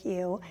affairs with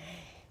you.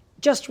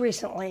 Just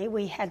recently,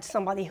 we had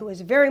somebody who was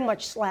very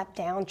much slapped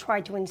down,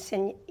 tried to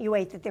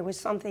insinuate that there was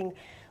something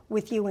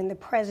with you and the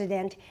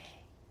president.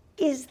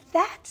 Is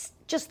that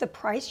just the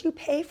price you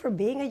pay for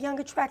being a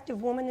young,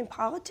 attractive woman in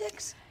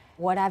politics?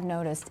 What I've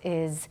noticed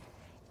is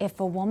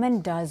if a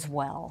woman does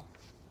well,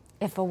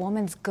 if a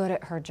woman's good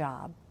at her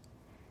job,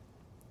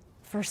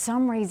 for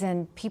some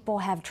reason, people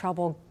have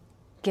trouble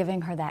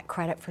giving her that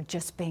credit for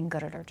just being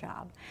good at her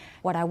job.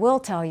 What I will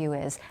tell you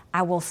is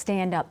I will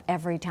stand up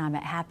every time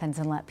it happens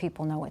and let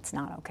people know it's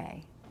not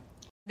okay.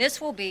 This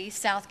will be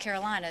South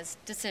Carolina's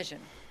decision.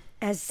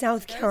 As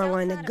South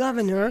Carolina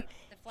governor,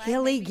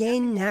 Haley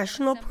gained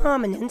national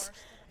prominence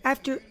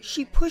after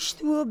she pushed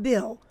through a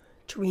bill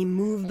to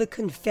remove the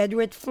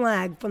Confederate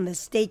flag from the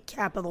state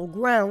capitol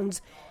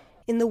grounds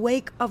in the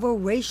wake of a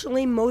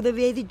racially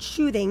motivated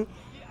shooting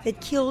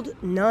that killed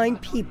 9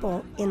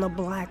 people in a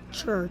black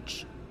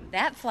church.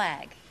 That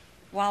flag,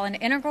 while an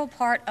integral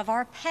part of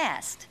our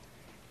past,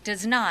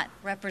 does not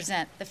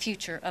represent the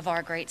future of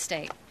our great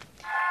state.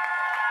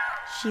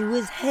 She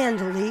was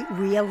handily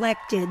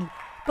reelected,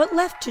 but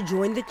left to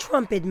join the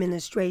Trump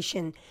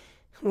administration,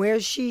 where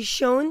she's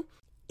shown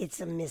it's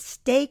a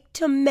mistake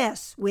to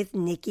mess with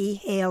Nikki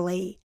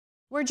Haley.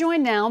 We're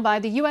joined now by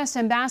the U.S.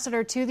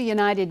 Ambassador to the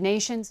United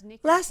Nations.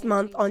 Last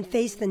month on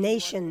Face the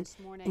Nation,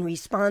 in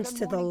response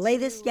to the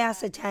latest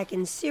gas attack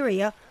in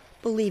Syria,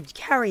 believed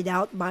carried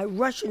out by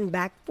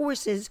Russian-backed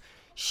forces,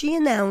 she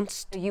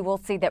announced, You will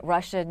see that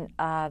Russian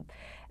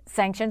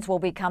sanctions will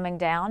be coming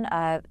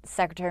down.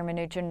 Secretary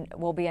Mnuchin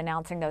will be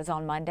announcing those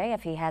on Monday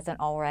if he hasn't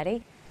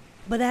already.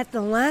 But at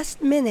the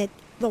last minute,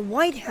 the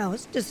White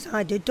House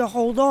decided to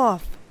hold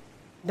off.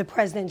 The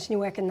president's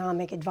new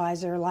economic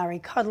advisor, Larry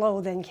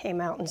Kudlow, then came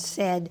out and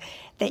said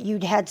that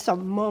you'd had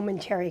some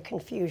momentary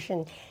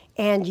confusion.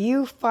 And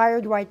you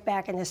fired right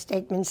back in a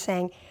statement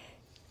saying,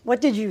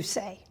 what did you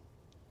say?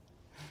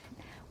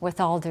 With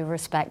all due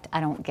respect,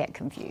 I don't get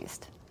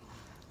confused.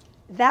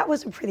 That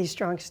was a pretty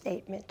strong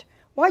statement.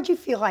 Why'd you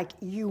feel like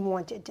you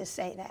wanted to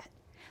say that?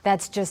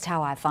 That's just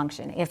how I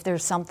function. If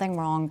there's something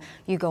wrong,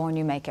 you go and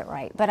you make it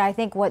right. But I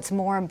think what's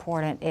more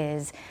important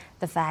is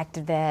the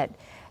fact that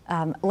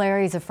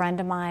Larry's a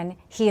friend of mine.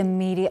 He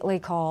immediately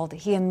called.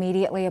 He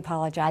immediately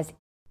apologized.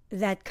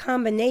 That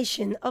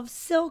combination of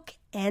silk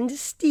and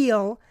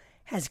steel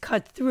has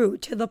cut through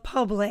to the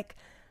public.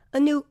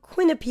 A new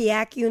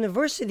Quinnipiac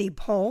University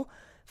poll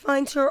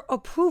finds her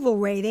approval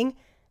rating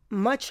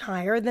much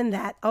higher than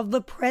that of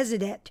the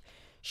president.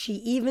 She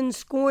even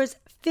scores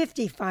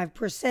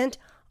 55%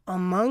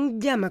 among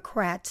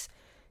Democrats,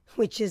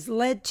 which has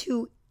led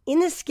to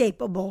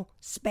inescapable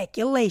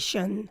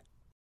speculation.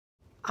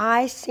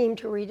 I seem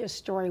to read a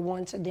story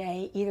once a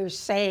day, either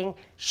saying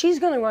she's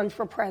going to run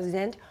for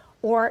president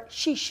or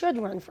she should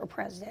run for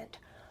president.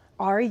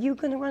 Are you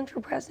going to run for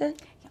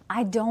president?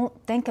 I don't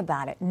think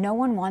about it. No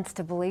one wants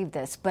to believe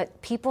this,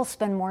 but people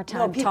spend more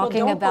time people talking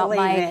don't about believe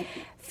my it.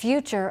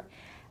 future.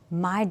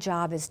 My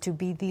job is to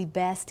be the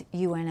best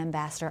UN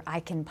ambassador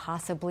I can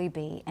possibly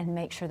be and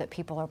make sure that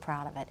people are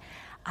proud of it.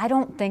 I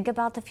don't think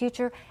about the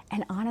future,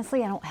 and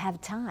honestly, I don't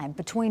have time.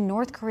 Between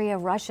North Korea,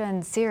 Russia,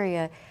 and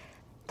Syria,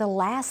 the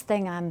last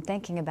thing I'm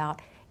thinking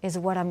about is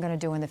what I'm going to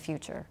do in the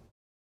future.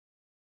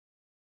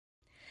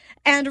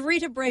 And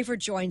Rita Braver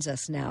joins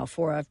us now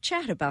for a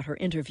chat about her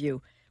interview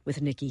with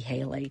Nikki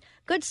Haley.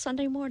 Good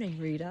Sunday morning,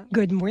 Rita.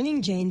 Good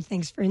morning, Jane.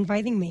 Thanks for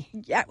inviting me.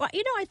 Yeah, well,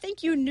 I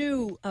think you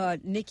knew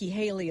Nikki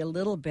Haley a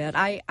little bit.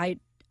 I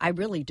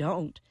really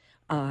don't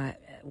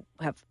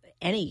have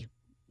any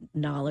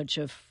knowledge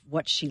of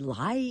what she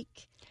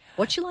like.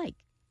 What's she like?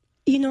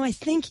 I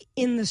think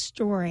in the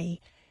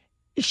story,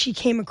 she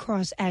came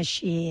across as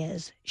she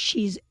is.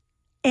 She's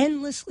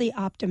endlessly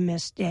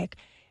optimistic,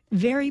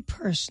 very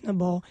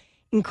personable,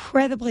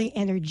 incredibly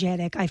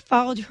energetic. I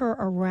followed her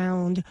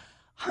around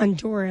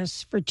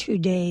Honduras for 2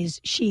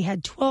 days. She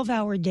had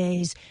 12-hour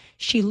days.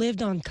 She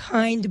lived on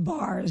kind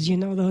bars,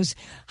 those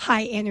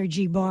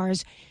high-energy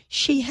bars.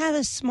 She had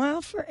a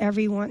smile for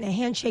everyone, a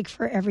handshake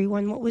for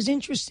everyone. What was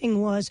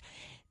interesting was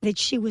that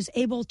she was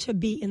able to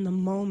be in the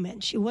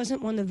moment. She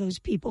wasn't one of those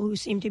people who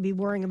seemed to be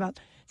worrying about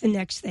the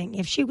next thing.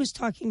 If she was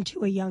talking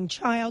to a young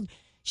child,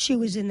 she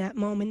was in that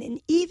moment.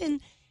 And even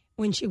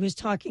when she was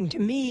talking to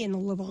me in a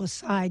little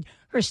aside,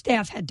 her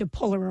staff had to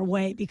pull her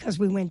away because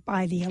we went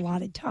by the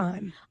allotted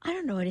time. I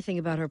don't know anything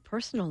about her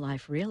personal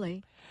life,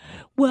 really.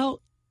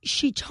 Well,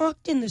 she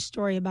talked in the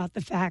story about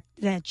the fact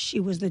that she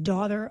was the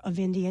daughter of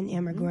Indian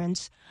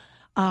immigrants.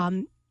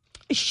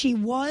 She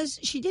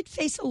did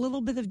face a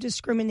little bit of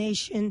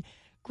discrimination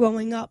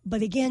growing up,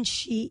 but again,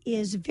 she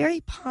is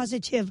very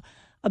positive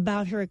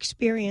about her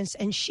experience,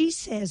 and she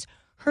says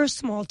her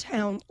small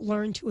town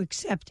learned to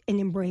accept and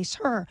embrace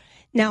her.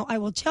 Now, I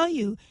will tell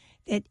you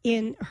that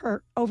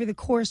over the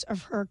course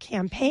of her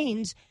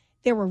campaigns,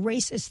 there were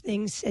racist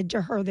things said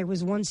to her. There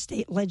was one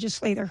state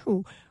legislator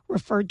who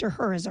referred to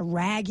her as a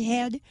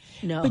raghead.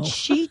 No. But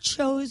she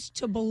chose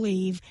to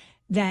believe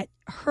that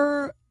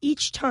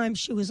each time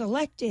she was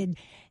elected,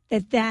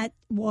 that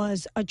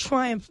was a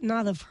triumph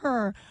not of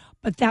her,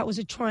 but that was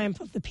a triumph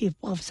of the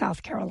people of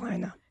South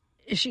Carolina.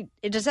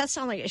 Does that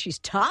sound like she's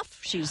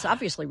tough? She's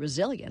obviously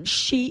resilient.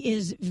 She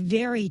is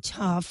very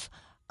tough.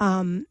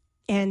 And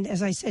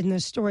as I said in the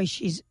story,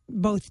 she's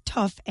both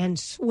tough and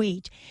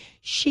sweet.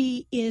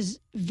 She is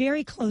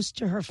very close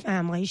to her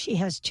family. She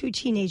has 2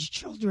 teenage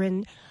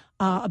children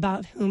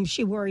about whom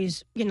she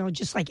worries,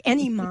 just like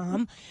any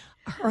mom.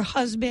 Her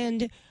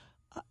husband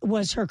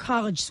was her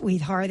college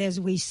sweetheart, as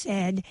we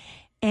said,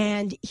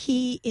 and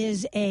he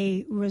is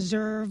a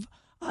reserve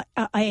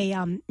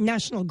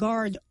National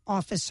Guard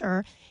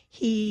officer.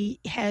 He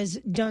has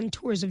done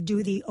tours of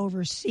duty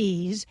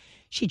overseas.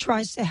 She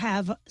tries to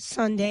have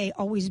Sunday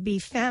always be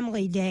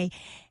family day.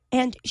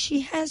 And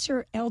she has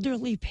her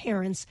elderly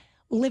parents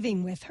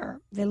living with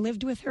her. They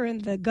lived with her in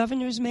the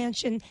governor's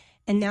mansion,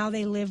 and now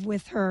they live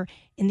with her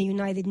in the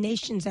United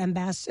Nations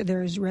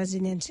ambassador's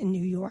residence in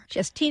New York. She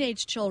has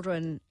teenage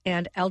children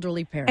and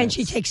elderly parents. And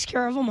she takes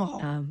care of them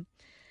all.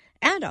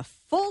 And a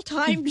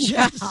full-time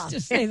job,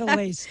 to say the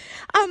least.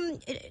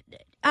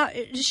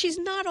 She's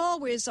not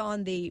always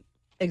on the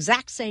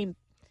exact same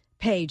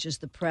page as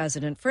the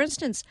president. For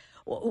instance,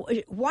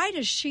 why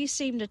does she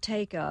seem to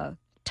take a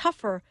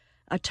tougher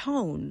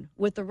tone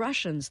with the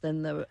Russians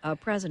than the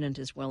president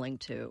is willing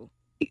to?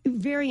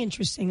 Very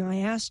interesting.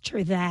 I asked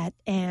her that,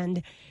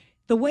 and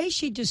the way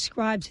she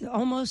describes it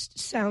almost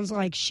sounds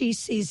like she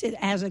sees it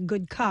as a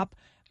good cop,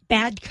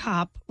 bad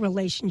cop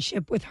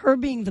relationship, with her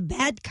being the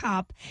bad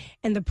cop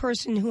and the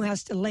person who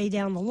has to lay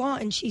down the law.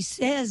 And she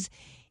says,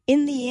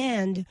 in the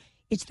end,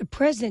 it's the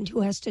president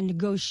who has to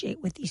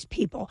negotiate with these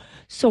people.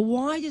 So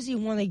why does he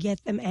want to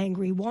get them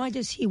angry? Why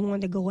does he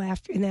want to go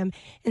after them?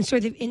 And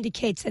sort of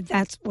indicates that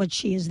that's what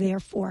she is there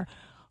for.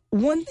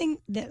 One thing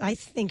that I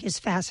think is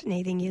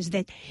fascinating is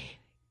that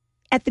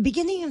at the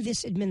beginning of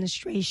this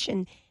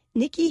administration,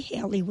 Nikki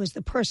Haley was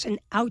the person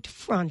out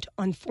front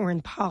on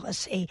foreign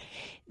policy.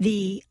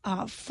 The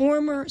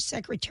former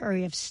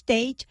Secretary of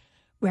State,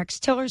 Rex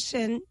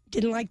Tillerson,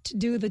 didn't like to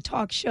do the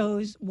talk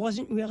shows,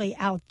 wasn't really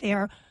out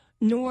there,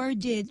 nor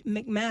did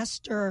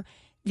McMaster,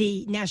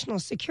 the National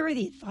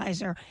Security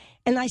Advisor.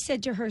 And I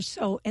said to her,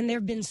 and there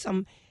have been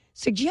some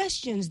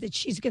suggestions that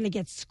she's going to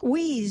get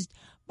squeezed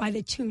by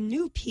the 2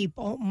 new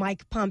people,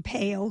 Mike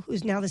Pompeo,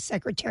 who's now the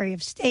Secretary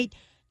of State,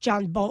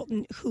 John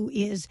Bolton, who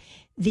is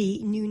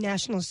the new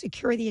National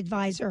Security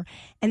Advisor,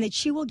 and that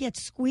she will get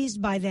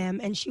squeezed by them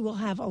and she will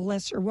have a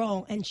lesser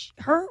role. And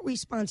her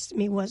response to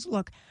me was,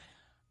 look,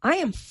 I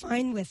am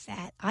fine with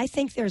that. I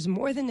think there's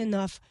more than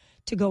enough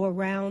to go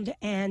around,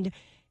 and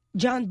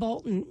John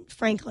Bolton,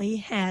 frankly,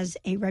 has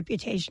a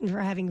reputation for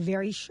having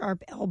very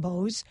sharp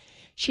elbows.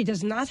 She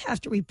does not have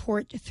to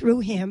report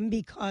through him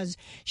because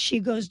she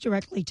goes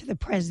directly to the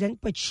president.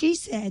 But she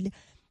said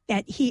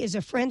that he is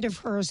a friend of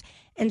hers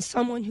and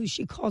someone who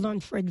she called on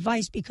for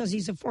advice because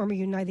he's a former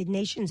United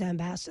Nations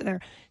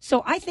ambassador.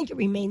 So I think it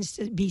remains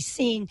to be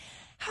seen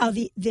how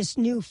this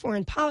new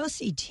foreign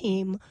policy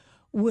team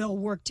will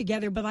work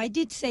together. But I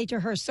did say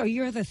to her, so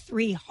you're the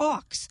three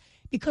hawks,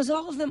 because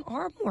all of them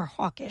are more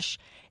hawkish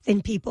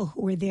than people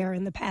who were there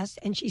in the past.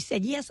 And she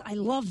said, yes, I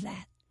love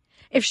that.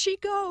 If she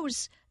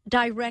goes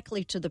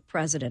directly to the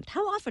president,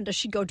 how often does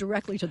she go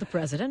directly to the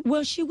president?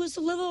 Well, she was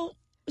a little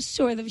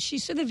she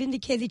sort of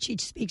indicated she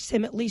speaks to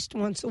him at least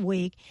once a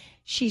week.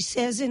 She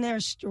says in our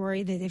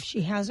story that if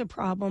she has a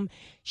problem,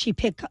 she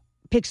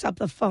picks up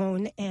the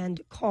phone and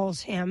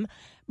calls him.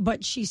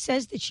 But she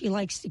says that she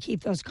likes to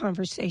keep those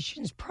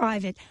conversations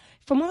private.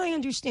 From what I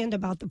understand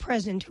about the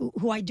president,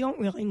 who I don't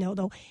really know,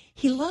 though,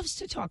 he loves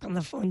to talk on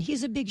the phone.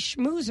 He's a big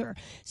schmoozer.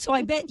 So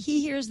I bet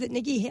he hears that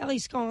Nikki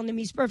Haley's calling him.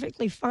 He's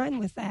perfectly fine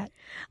with that.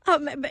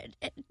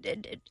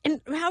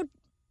 And how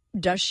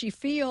does she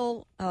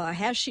feel,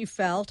 has she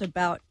felt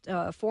about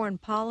foreign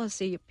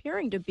policy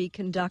appearing to be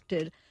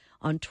conducted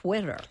on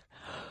Twitter?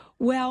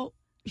 Well,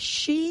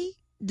 she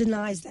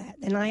denies that,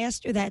 and I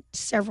asked her that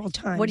several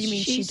times. What do you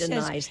mean she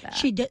denies that?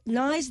 She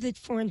denies that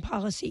foreign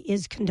policy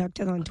is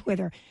conducted on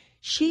Twitter.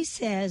 She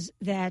says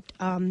that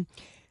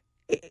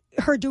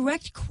her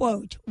direct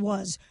quote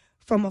was,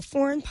 from a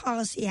foreign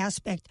policy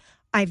aspect,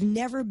 I've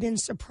never been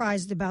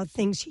surprised about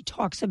things he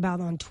talks about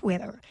on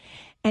Twitter.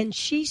 And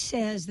she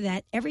says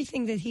that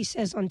everything that he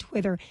says on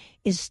Twitter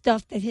is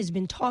stuff that has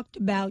been talked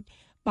about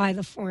by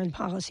the foreign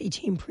policy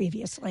team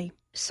previously.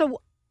 So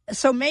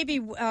maybe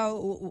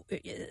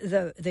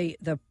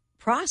the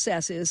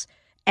process is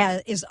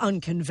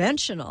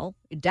unconventional.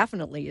 It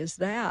definitely is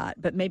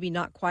that, but maybe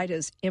not quite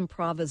as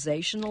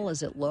improvisational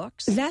as it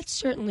looks. That's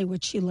certainly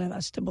what she led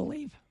us to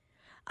believe.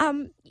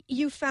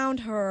 You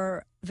found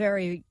her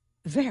very,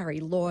 very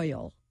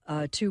loyal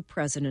to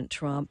President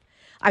Trump.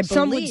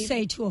 Some would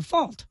say to a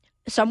fault.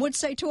 Some would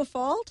say to a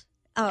fault?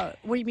 What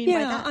do you mean by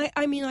that?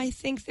 I mean, I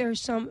think there are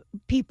some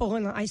people,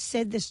 and I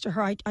said this to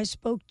her, I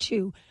spoke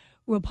to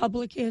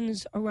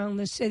Republicans around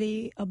the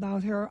city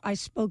about her. I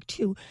spoke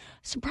to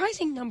a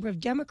surprising number of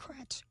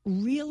Democrats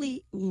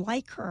really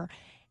like her.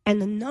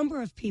 And a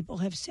number of people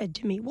have said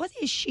to me, what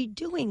is she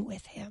doing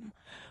with him?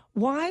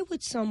 Why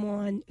would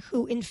someone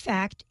who, in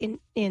fact,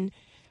 in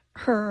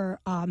her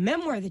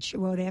memoir that she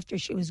wrote after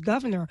she was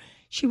governor,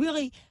 she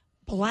really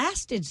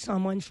blasted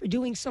someone for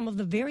doing some of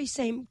the very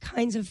same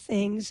kinds of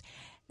things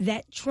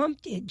that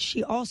Trump did.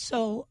 She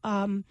also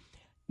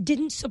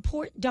didn't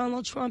support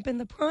Donald Trump in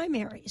the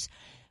primaries.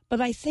 But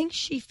I think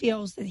she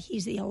feels that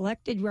he's the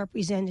elected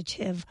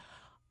representative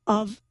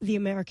of the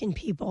American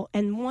people.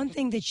 And one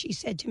thing that she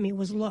said to me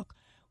was, look,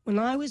 when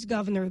I was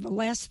governor, the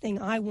last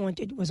thing I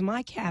wanted was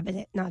my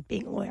cabinet not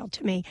being loyal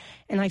to me.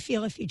 And I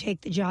feel if you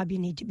take the job, you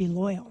need to be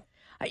loyal.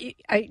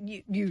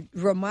 You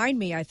remind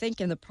me, I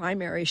think in the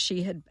primary,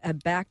 she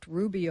had backed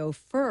Rubio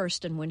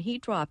first. And when he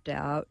dropped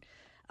out,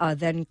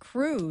 then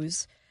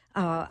Cruz.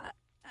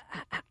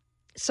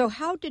 So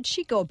how did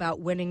she go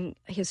about winning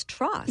his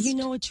trust? You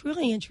know, it's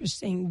really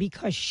interesting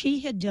because she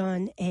had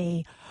done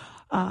a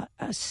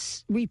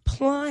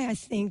reply, I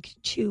think,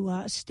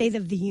 to State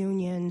of the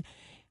Union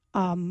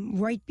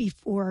right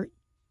before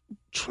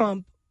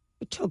Trump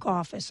took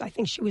office. I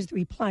think she was the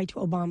reply to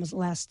Obama's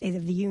last State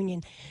of the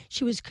Union.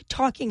 She was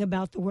talking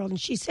about the world, and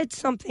she said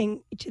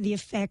something to the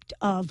effect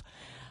of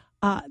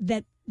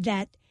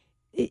that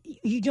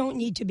you don't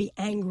need to be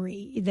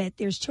angry, that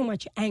there's too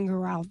much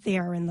anger out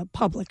there in the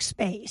public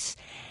space.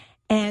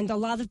 And a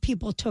lot of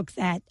people took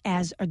that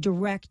as a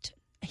direct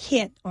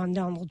hit on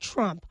Donald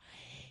Trump.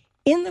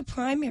 In the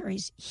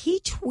primaries, he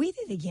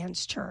tweeted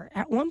against her.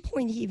 At one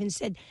point, he even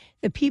said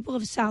the people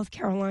of South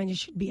Carolina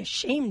should be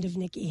ashamed of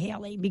Nikki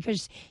Haley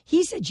because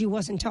he said she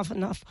wasn't tough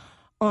enough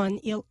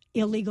on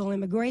illegal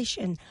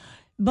immigration.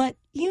 But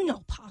you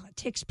know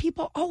politics.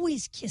 People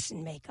always kiss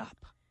and make up.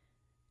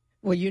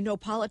 Well, you know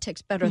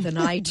politics better than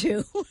I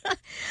do.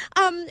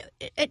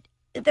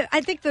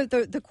 I think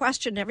the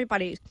question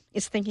everybody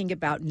is thinking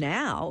about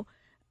now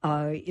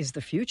is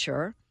the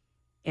future,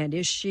 and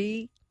is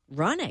she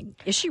running?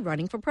 Is she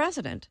running for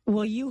president?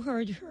 Well, you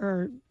heard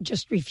her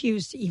just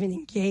refuse to even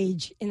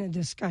engage in a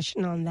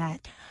discussion on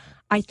that.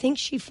 I think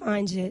she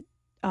finds it,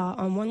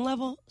 on one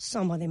level,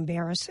 somewhat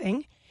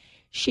embarrassing.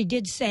 She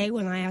did say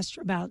when I asked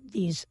her about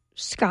these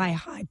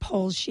sky-high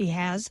polls she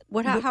has.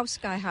 How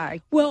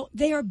sky-high? Well,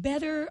 they are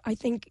better. I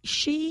think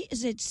she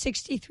is at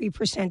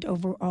 63%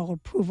 overall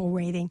approval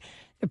rating.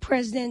 The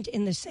president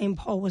in the same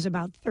poll was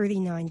about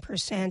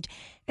 39%,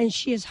 and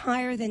she is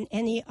higher than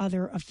any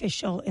other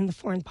official in the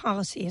foreign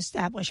policy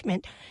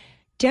establishment.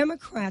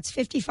 Democrats,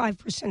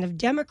 55% of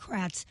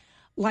Democrats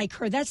like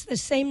her. That's the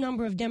same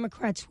number of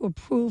Democrats who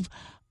approve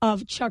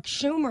of Chuck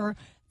Schumer,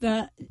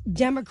 the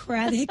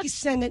Democratic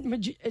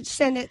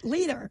Senate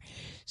leader.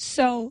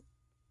 So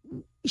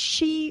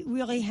she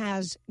really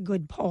has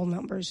good poll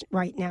numbers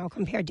right now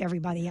compared to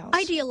everybody else.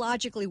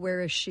 Ideologically,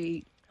 where is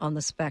she on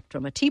the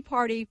spectrum? A Tea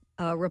Party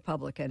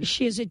Republican?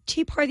 She is a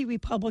Tea Party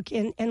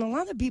Republican, and a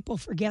lot of people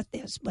forget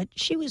this, but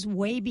she was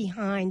way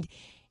behind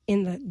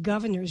in the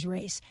governor's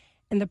race.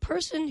 And the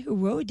person who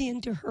rode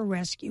in to her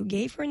rescue,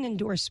 gave her an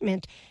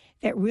endorsement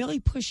that really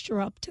pushed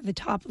her up to the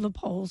top of the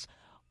polls,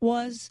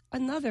 was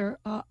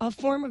a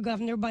former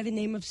governor by the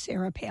name of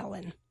Sarah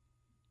Palin.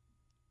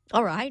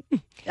 All right.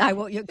 I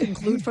will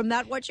conclude from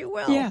that what you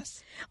will.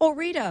 Yes. Oh,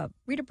 Rita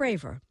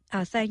Braver,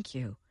 thank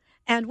you.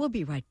 And we'll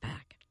be right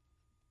back.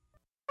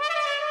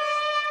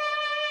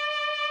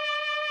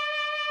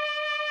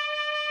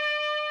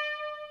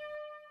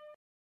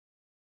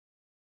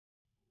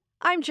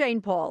 I'm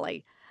Jane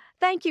Pauley.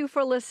 Thank you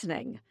for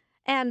listening.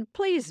 And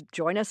please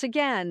join us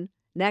again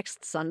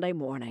next Sunday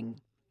morning.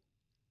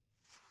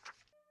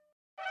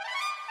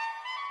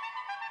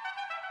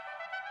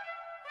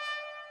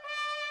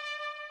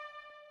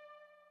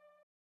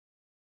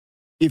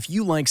 If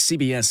you like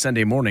CBS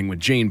Sunday Morning with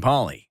Jane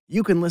Pauley,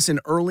 you can listen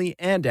early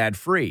and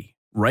ad-free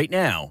right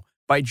now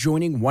by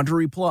joining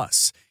Wondery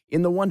Plus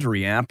in the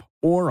Wondery app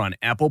or on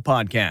Apple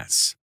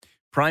Podcasts.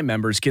 Prime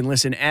members can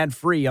listen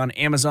ad-free on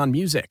Amazon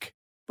Music.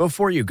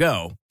 Before you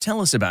go, tell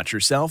us about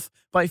yourself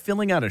by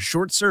filling out a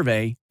short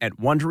survey at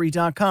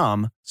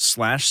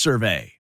Wondery.com/survey.